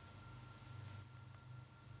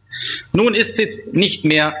 Nun ist sie nicht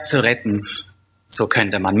mehr zu retten, so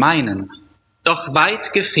könnte man meinen. Doch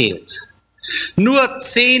weit gefehlt. Nur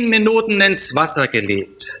 10 Minuten ins Wasser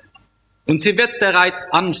gelegt. Und sie wird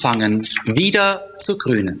bereits anfangen, wieder zu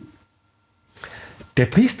grünen. Der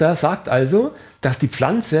Priester sagt also, dass die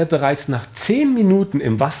Pflanze bereits nach 10 Minuten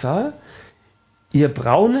im Wasser ihr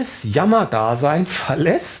braunes Jammerdasein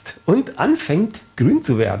verlässt und anfängt grün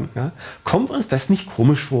zu werden. Ja? Kommt uns das nicht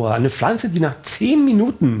komisch vor? Eine Pflanze, die nach 10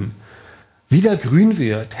 Minuten wieder grün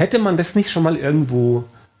wird. Hätte man das nicht schon mal irgendwo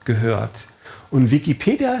gehört? Und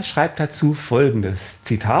Wikipedia schreibt dazu Folgendes.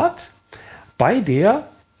 Zitat: Bei der,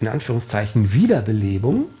 in Anführungszeichen,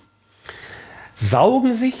 Wiederbelebung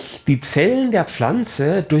saugen sich die Zellen der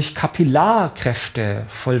Pflanze durch Kapillarkräfte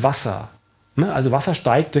voll Wasser. Also Wasser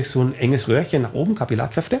steigt durch so ein enges Röhrchen nach oben,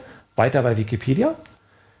 Kapillarkräfte, weiter bei Wikipedia.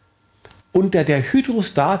 Unter der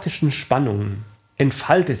hydrostatischen Spannung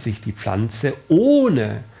entfaltet sich die Pflanze,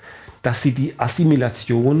 ohne dass sie die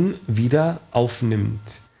Assimilation wieder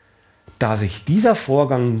aufnimmt. Da sich dieser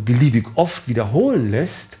Vorgang beliebig oft wiederholen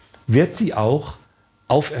lässt, wird sie auch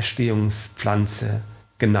Auferstehungspflanze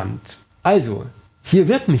genannt. Also, hier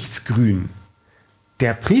wird nichts grün.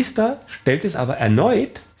 Der Priester stellt es aber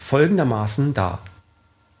erneut folgendermaßen dar.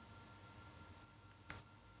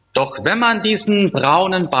 Doch wenn man diesen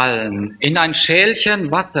braunen Ballen in ein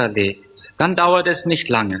Schälchen Wasser legt, dann dauert es nicht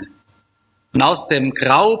lange. Und aus dem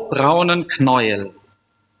graubraunen Knäuel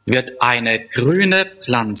wird eine grüne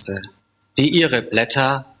Pflanze, die ihre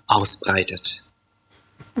Blätter ausbreitet.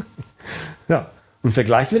 Ja, und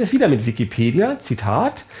vergleichen wir das wieder mit Wikipedia.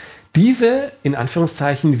 Zitat: Diese, in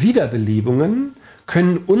Anführungszeichen, Wiederbelebungen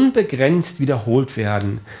können unbegrenzt wiederholt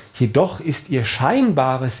werden. Jedoch ist ihr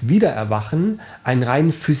scheinbares Wiedererwachen ein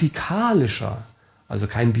rein physikalischer, also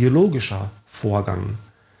kein biologischer Vorgang.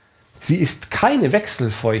 Sie ist keine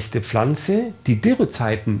wechselfeuchte Pflanze, die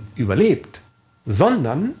Dürrezeiten überlebt,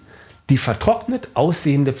 sondern die vertrocknet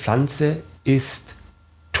aussehende Pflanze ist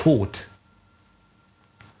tot.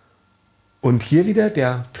 Und hier wieder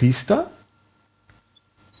der Priester.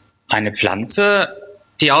 Eine Pflanze,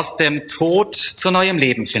 die aus dem Tod zu neuem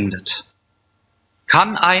Leben findet,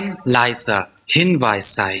 kann ein leiser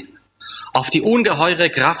Hinweis sein auf die ungeheure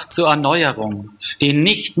Kraft zur Erneuerung, die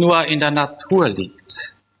nicht nur in der Natur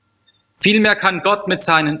liegt. Vielmehr kann Gott mit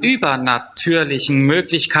seinen übernatürlichen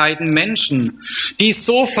Möglichkeiten Menschen, die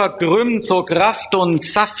so verkrümmt, so kraft- und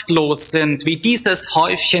saftlos sind wie dieses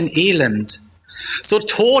Häufchen Elend, so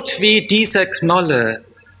tot wie diese Knolle,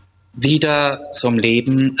 wieder zum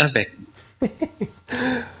Leben erwecken.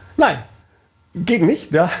 Nein, geht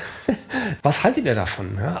nicht. Ja. Was haltet ihr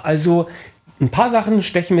davon? Ja, also ein paar Sachen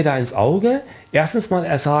stechen mir da ins Auge. Erstens mal,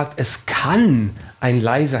 er sagt, es kann ein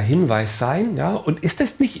leiser Hinweis sein. Ja, und ist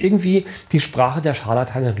das nicht irgendwie die Sprache der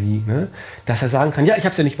Scharlatanerie? Ne? Dass er sagen kann, ja, ich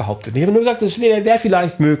habe es ja nicht behauptet. Ich habe nur gesagt, das wäre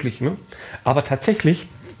vielleicht möglich. Ne? Aber tatsächlich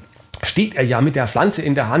steht er ja mit der Pflanze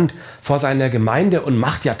in der Hand vor seiner Gemeinde und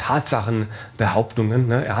macht ja Tatsachenbehauptungen.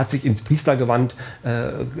 Ne? Er hat sich ins Priestergewand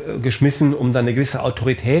geschmissen, um dann eine gewisse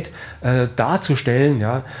Autorität darzustellen.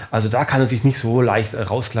 Ja? Also da kann er sich nicht so leicht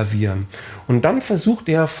rauslavieren. Und dann versucht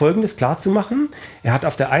er Folgendes klarzumachen. Er hat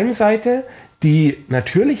auf der einen Seite die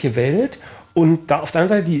natürliche Welt und da auf der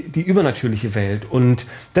anderen Seite die übernatürliche Welt. Und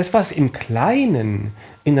das, was im Kleinen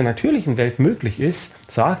in der natürlichen Welt möglich ist,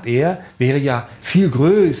 sagt er, wäre ja viel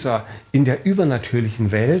größer in der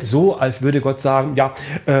übernatürlichen Welt. So, als würde Gott sagen, ja,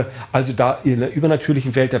 also da in der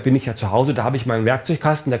übernatürlichen Welt, da bin ich ja zu Hause, da habe ich meinen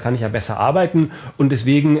Werkzeugkasten, da kann ich ja besser arbeiten. Und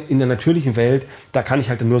deswegen in der natürlichen Welt, da kann ich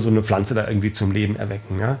halt nur so eine Pflanze da irgendwie zum Leben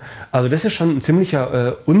erwecken. Ja? Also das ist schon ein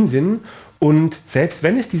ziemlicher Unsinn. Und selbst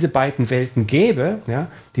wenn es diese beiden Welten gäbe, ja,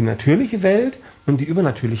 die natürliche Welt und die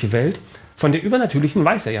übernatürliche Welt, von der übernatürlichen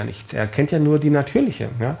weiß er ja nichts. Er kennt ja nur die natürliche.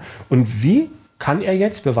 Ja. Und wie kann er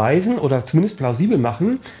jetzt beweisen oder zumindest plausibel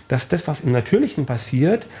machen, dass das, was im Natürlichen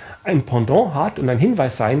passiert, ein Pendant hat und ein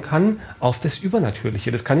Hinweis sein kann auf das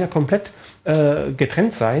Übernatürliche? Das kann ja komplett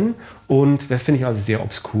getrennt sein und das finde ich also sehr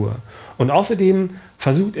obskur. Und außerdem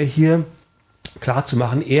versucht er hier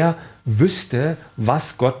klarzumachen, er wüsste,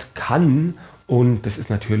 was Gott kann, und das ist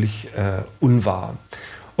natürlich unwahr.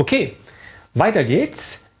 Okay, weiter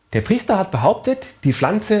geht's. Der Priester hat behauptet, die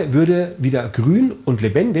Pflanze würde wieder grün und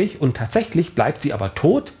lebendig, und tatsächlich bleibt sie aber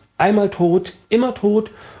tot, einmal tot, immer tot,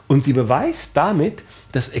 und sie beweist damit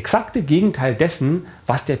das exakte Gegenteil dessen,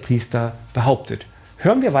 was der Priester behauptet.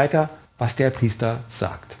 Hören wir weiter, was der Priester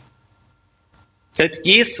sagt. Selbst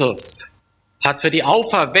Jesus hat für die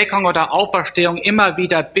Auferweckung oder Auferstehung immer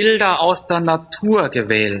wieder Bilder aus der Natur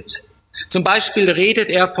gewählt. Zum Beispiel redet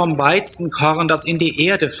er vom Weizenkorn, das in die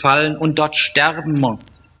Erde fallen und dort sterben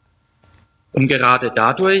muss, um gerade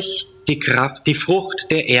dadurch die Kraft, die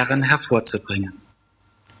Frucht der Ähren hervorzubringen.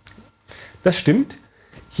 Das stimmt.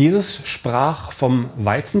 Jesus sprach vom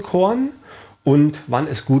Weizenkorn und wann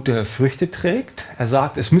es gute Früchte trägt. Er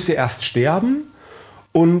sagt, es müsse erst sterben.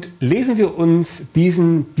 Und lesen wir uns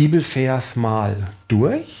diesen Bibelvers mal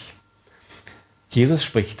durch. Jesus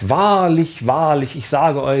spricht, wahrlich, wahrlich, ich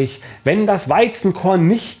sage euch, wenn das Weizenkorn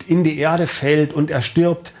nicht in die Erde fällt und er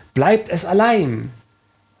stirbt, bleibt es allein.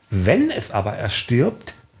 Wenn es aber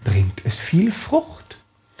erstirbt, bringt es viel Frucht.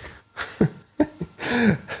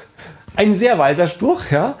 Ein sehr weiser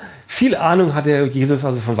Spruch, ja. Viel Ahnung hatte Jesus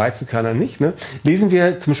also von Weizenkörnern nicht. Ne? Lesen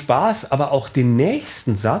wir zum Spaß aber auch den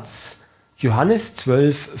nächsten Satz, Johannes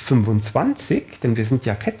 12, 25, denn wir sind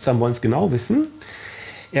ja Ketzer, wollen es genau wissen.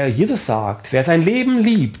 Jesus sagt, wer sein Leben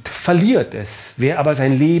liebt, verliert es. Wer aber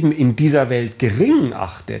sein Leben in dieser Welt gering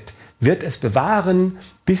achtet, wird es bewahren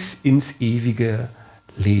bis ins ewige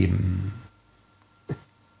Leben.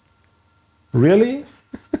 Really?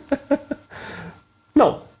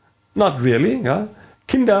 No, not really. Ja.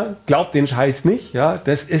 Kinder, glaubt den Scheiß nicht. Ja.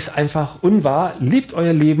 Das ist einfach unwahr. Liebt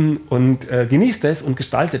euer Leben und genießt es und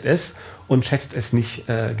gestaltet es und schätzt es nicht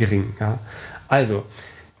gering. Ja. Also,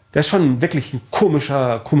 das ist schon wirklich ein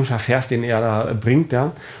komischer Vers, den er da bringt.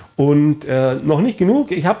 Ja. Und noch nicht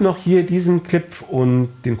genug. Ich habe noch hier diesen Clip und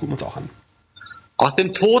den gucken wir uns auch an. Aus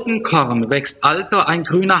dem toten Korn wächst also ein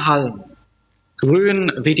grüner Halm,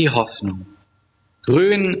 grün wie die Hoffnung,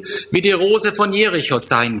 grün wie die Rose von Jericho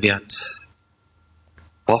sein wird.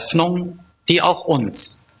 Hoffnung, die auch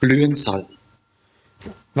uns blühen soll.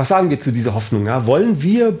 Was sagen wir zu dieser Hoffnung? Ja? Wollen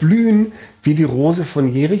wir blühen wie die Rose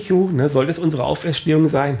von Jericho? Ne? Soll das unsere Auferstehung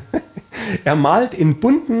sein? Er malt in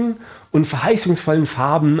bunten und verheißungsvollen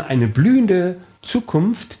Farben eine blühende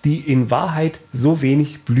Zukunft, die in Wahrheit so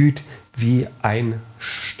wenig blüht wie ein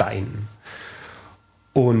Stein.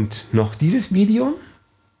 Und noch dieses Video.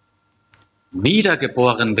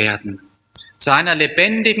 Wiedergeboren werden, zu einer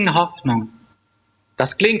lebendigen Hoffnung.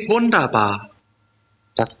 Das klingt wunderbar.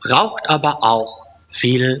 Das braucht aber auch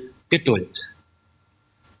viel Geduld.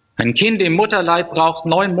 Ein Kind im Mutterleib braucht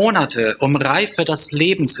 9 Monate, um reif für das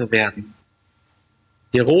Leben zu werden.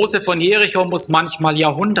 Die Rose von Jericho muss manchmal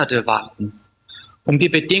Jahrhunderte warten, um die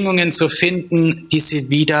Bedingungen zu finden, die sie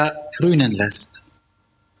wieder grünen lässt.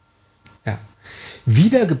 Ja.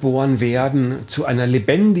 Wiedergeboren werden zu einer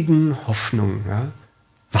lebendigen Hoffnung. Ja.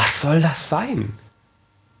 Was soll das sein?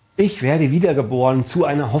 Ich werde wiedergeboren zu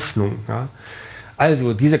einer Hoffnung. Ja.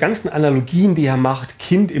 Also diese ganzen Analogien, die er macht,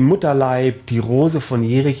 Kind im Mutterleib, die Rose von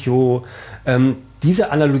Jericho,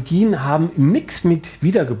 diese Analogien haben nichts mit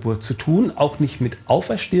Wiedergeburt zu tun, auch nicht mit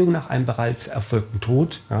Auferstehung nach einem bereits erfolgten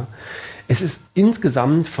Tod. Ja. Es ist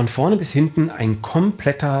insgesamt von vorne bis hinten ein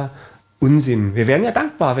kompletter Unsinn. Wir wären ja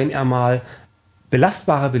dankbar, wenn er mal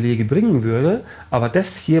belastbare Belege bringen würde, aber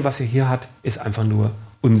das hier, was er hier hat, ist einfach nur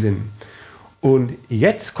Unsinn. Und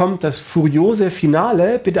jetzt kommt das furiose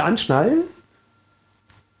Finale, bitte anschnallen.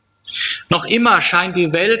 Noch immer scheint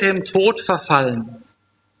die Welt dem Tod verfallen,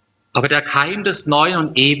 aber der Keim des Neuen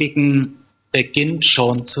und Ewigen beginnt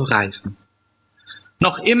schon zu reifen.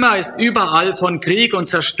 Noch immer ist überall von Krieg und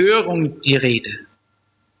Zerstörung die Rede.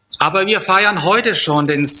 Aber wir feiern heute schon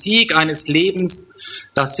den Sieg eines Lebens,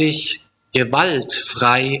 das sich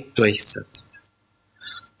gewaltfrei durchsetzt.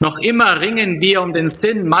 Noch immer ringen wir um den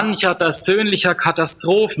Sinn mancher persönlicher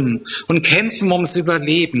Katastrophen und kämpfen ums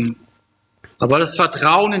Überleben. Aber das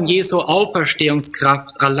Vertrauen in Jesu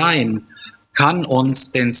Auferstehungskraft allein kann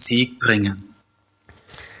uns den Sieg bringen.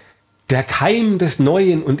 Der Keim des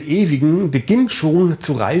Neuen und Ewigen beginnt schon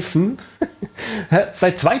zu reifen.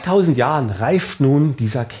 Seit 2000 Jahren reift nun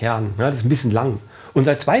dieser Kern. Ja, das ist ein bisschen lang. Und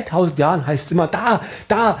seit 2000 Jahren heißt es immer, da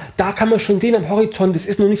kann man schon sehen am Horizont, es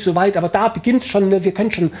ist noch nicht so weit, aber da beginnt es schon, ne, wir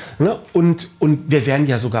können schon. Ne, und wir wären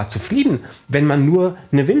ja sogar zufrieden, wenn man nur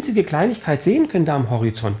eine winzige Kleinigkeit sehen könnte am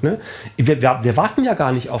Horizont. Ne. Wir warten ja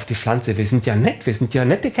gar nicht auf die Pflanze, wir sind ja nett, wir sind ja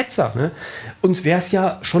nette Ketzer. Ne. Uns wäre es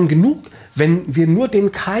ja schon genug, wenn wir nur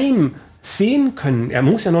den Keim sehen können. Er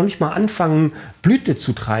muss ja noch nicht mal anfangen, Blüte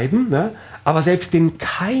zu treiben, ne, aber selbst den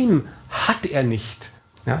Keim hat er nicht.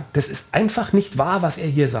 Ja, das ist einfach nicht wahr, was er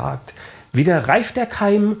hier sagt. Weder reift der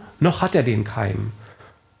Keim, noch hat er den Keim.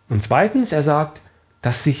 Und zweitens, er sagt,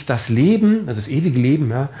 dass sich das Leben, also das ewige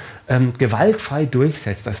Leben, ja, gewaltfrei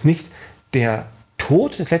durchsetzt. Dass nicht der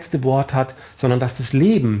Tod das letzte Wort hat, sondern dass das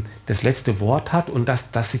Leben das letzte Wort hat und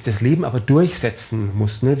dass sich das Leben aber durchsetzen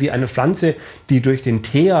muss. Ne? Wie eine Pflanze, die durch den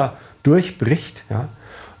Teer durchbricht, ja?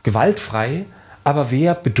 Gewaltfrei. Aber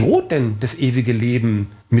wer bedroht denn das ewige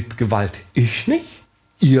Leben mit Gewalt? Ich nicht.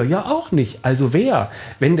 ihr ja auch nicht. Also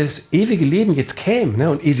wenn das ewige Leben jetzt käme, ne,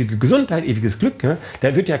 und ewige Gesundheit, ewiges Glück, ne,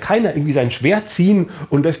 da wird ja keiner irgendwie sein Schwert ziehen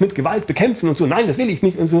und das mit Gewalt bekämpfen und so, nein, das will ich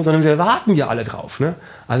nicht und so, sondern wir warten ja alle drauf. Ne?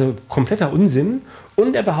 Also kompletter Unsinn.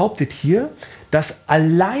 Und er behauptet hier, dass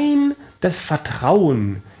allein das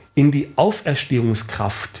Vertrauen in die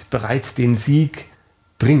Auferstehungskraft bereits den Sieg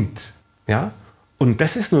bringt. Ja? Und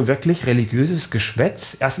das ist nun wirklich religiöses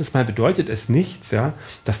Geschwätz. Erstens mal bedeutet es nichts, ja,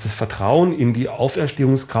 dass das Vertrauen in die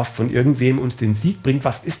Auferstehungskraft von irgendwem uns den Sieg bringt.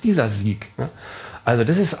 Was ist dieser Sieg? Ja? Also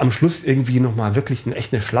das ist am Schluss irgendwie nochmal wirklich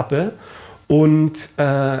echt eine Schlappe. Und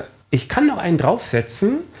ich kann noch einen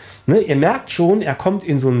draufsetzen. Ne? Ihr merkt schon, er kommt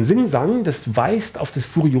in so einen Singsang. Das weist auf das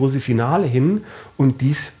furiose Finale hin. Und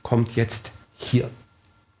dies kommt jetzt hier.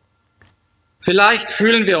 Vielleicht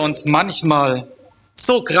fühlen wir uns manchmal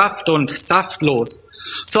so kraft- und saftlos,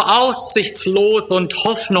 so aussichtslos und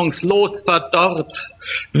hoffnungslos verdorrt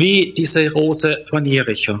wie diese Rose von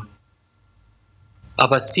Jericho.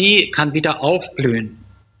 Aber sie kann wieder aufblühen.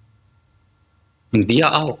 Und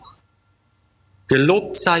wir auch.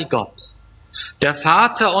 Gelobt sei Gott, der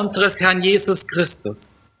Vater unseres Herrn Jesus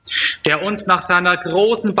Christus, der uns nach seiner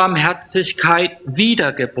großen Barmherzigkeit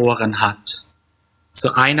wiedergeboren hat,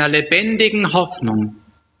 zu einer lebendigen Hoffnung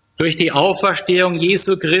durch die Auferstehung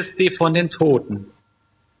Jesu Christi von den Toten,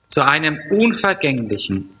 zu einem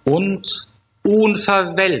unvergänglichen und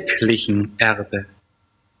unverwelklichen Erbe,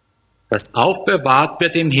 das aufbewahrt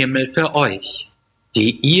wird im Himmel für euch,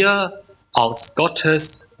 die ihr aus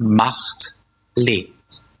Gottes Macht lebt.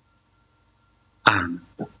 Amen.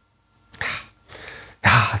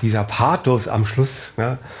 Ja, dieser Pathos am Schluss.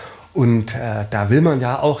 Ne? Und da will man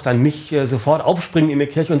ja auch dann nicht sofort aufspringen in der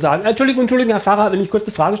Kirche und sagen, Entschuldigung, Herr Pfarrer, wenn ich kurz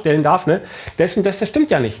eine Frage stellen darf. Ne? Das stimmt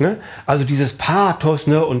ja nicht. Ne? Also dieses Pathos,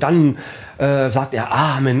 ne? Und dann sagt er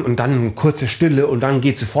Amen und dann kurze Stille und dann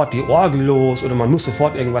geht sofort die Orgel los oder man muss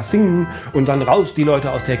sofort irgendwas singen und dann raus die Leute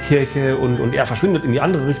aus der Kirche und er verschwindet in die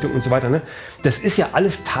andere Richtung und so weiter. Ne? Das ist ja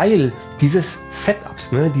alles Teil dieses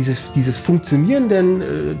Setups, ne? dieses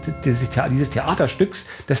funktionierenden, dieses Theaterstücks,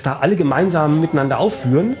 das da alle gemeinsam miteinander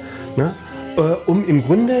aufführen. Ne? Um im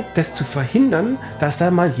Grunde das zu verhindern, dass da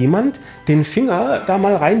mal jemand den Finger da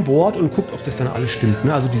mal reinbohrt und guckt, ob das dann alles stimmt.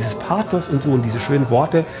 Ne? Also dieses Pathos und so und diese schönen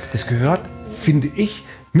Worte, das gehört, finde ich,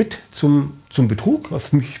 mit zum Betrug.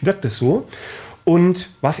 Auf mich wirkt es so. Und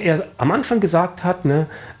was er am Anfang gesagt hat, ne,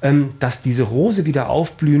 dass diese Rose wieder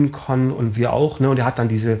aufblühen kann und wir auch, ne, und er hat dann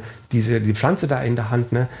die Pflanze da in der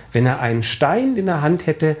Hand, ne, wenn er einen Stein in der Hand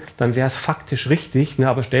hätte, dann wäre es faktisch richtig, ne,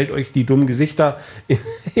 aber stellt euch die dummen Gesichter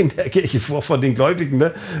in der Kirche vor von den Gläubigen,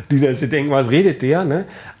 ne, die sich denken, was redet der, ne,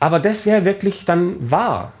 aber das wäre wirklich dann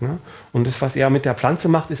wahr, ne, und das, was er mit der Pflanze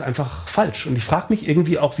macht, ist einfach falsch und ich frage mich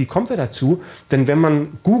irgendwie auch, wie kommt er dazu, denn wenn man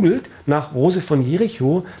googelt nach Rose von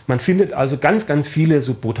Jericho, man findet also ganz viele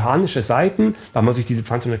so botanische Seiten, weil man sich diese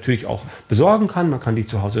Pflanze natürlich auch besorgen kann, man kann die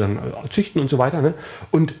zu Hause dann züchten und so weiter, ne,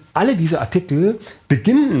 und alle diese Artikel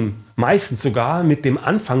beginnen meistens sogar mit dem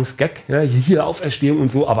Anfangsgag, ja, hier Auferstehung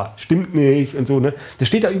und so, aber stimmt nicht und so. Ne? Das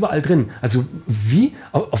steht da überall drin. Also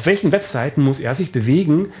auf welchen Webseiten muss er sich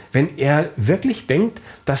bewegen, wenn er wirklich denkt,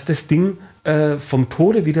 dass das Ding vom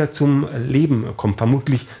Tode wieder zum Leben kommt?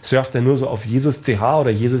 Vermutlich surft er nur so auf Jesus.ch oder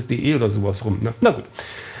Jesus.de oder sowas rum. Ne? Na gut.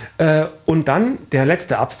 Und dann der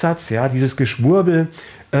letzte Absatz, ja, dieses Geschwurbel,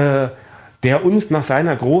 der uns nach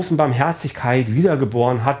seiner großen Barmherzigkeit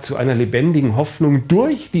wiedergeboren hat zu einer lebendigen Hoffnung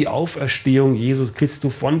durch die Auferstehung Jesus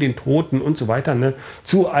Christus von den Toten und so weiter, ne,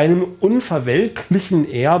 zu einem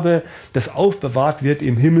unverwelklichen Erbe, das aufbewahrt wird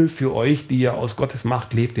im Himmel für euch, die ihr aus Gottes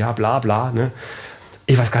Macht lebt, ja, bla bla. Ne.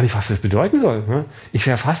 Ich weiß gar nicht, was das bedeuten soll. Ne. Ich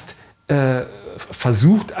wäre fast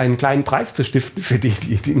versucht, einen kleinen Preis zu stiften für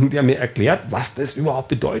den, der mir erklärt, was das überhaupt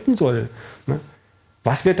bedeuten soll. Ne.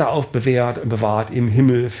 Was wird da aufbewahrt im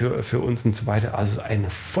Himmel für uns und so weiter? Also ein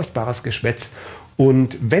furchtbares Geschwätz.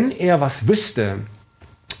 Und wenn er was wüsste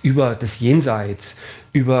über das Jenseits,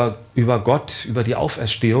 über Gott, über die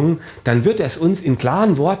Auferstehung, dann wird er es uns in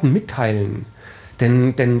klaren Worten mitteilen.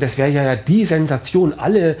 Denn das wäre ja die Sensation.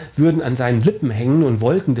 Alle würden an seinen Lippen hängen und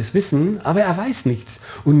wollten das wissen, aber er weiß nichts.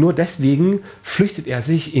 Und nur deswegen flüchtet er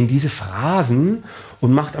sich in diese Phrasen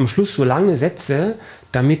und macht am Schluss so lange Sätze,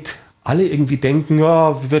 damit alle irgendwie denken,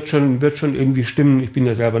 ja, wird schon irgendwie stimmen, ich bin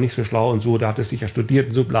ja selber nicht so schlau und so, da hat es sicher studiert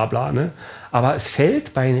und so, bla bla. Ne? Aber es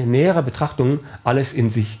fällt bei näherer Betrachtung alles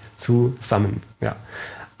in sich zusammen. Ja.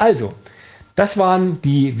 Also, das waren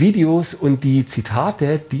die Videos und die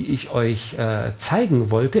Zitate, die ich euch zeigen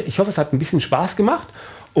wollte. Ich hoffe, es hat ein bisschen Spaß gemacht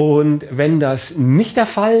Und wenn das nicht der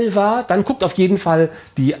Fall war, dann guckt auf jeden Fall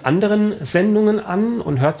die anderen Sendungen an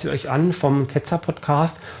und hört sie euch an vom Ketzer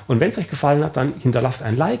Podcast. Und wenn es euch gefallen hat, dann hinterlasst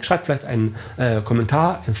ein Like, schreibt vielleicht einen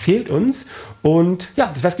Kommentar, empfehlt uns. Und ja,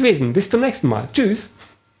 das wär's gewesen. Bis zum nächsten Mal. Tschüss.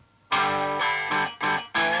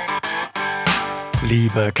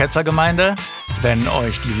 Liebe Ketzergemeinde, wenn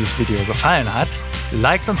euch dieses Video gefallen hat,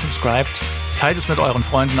 liked und subscribt, teilt es mit euren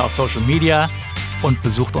Freunden auf Social Media und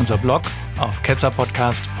besucht unser Blog auf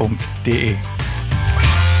ketzerpodcast.de.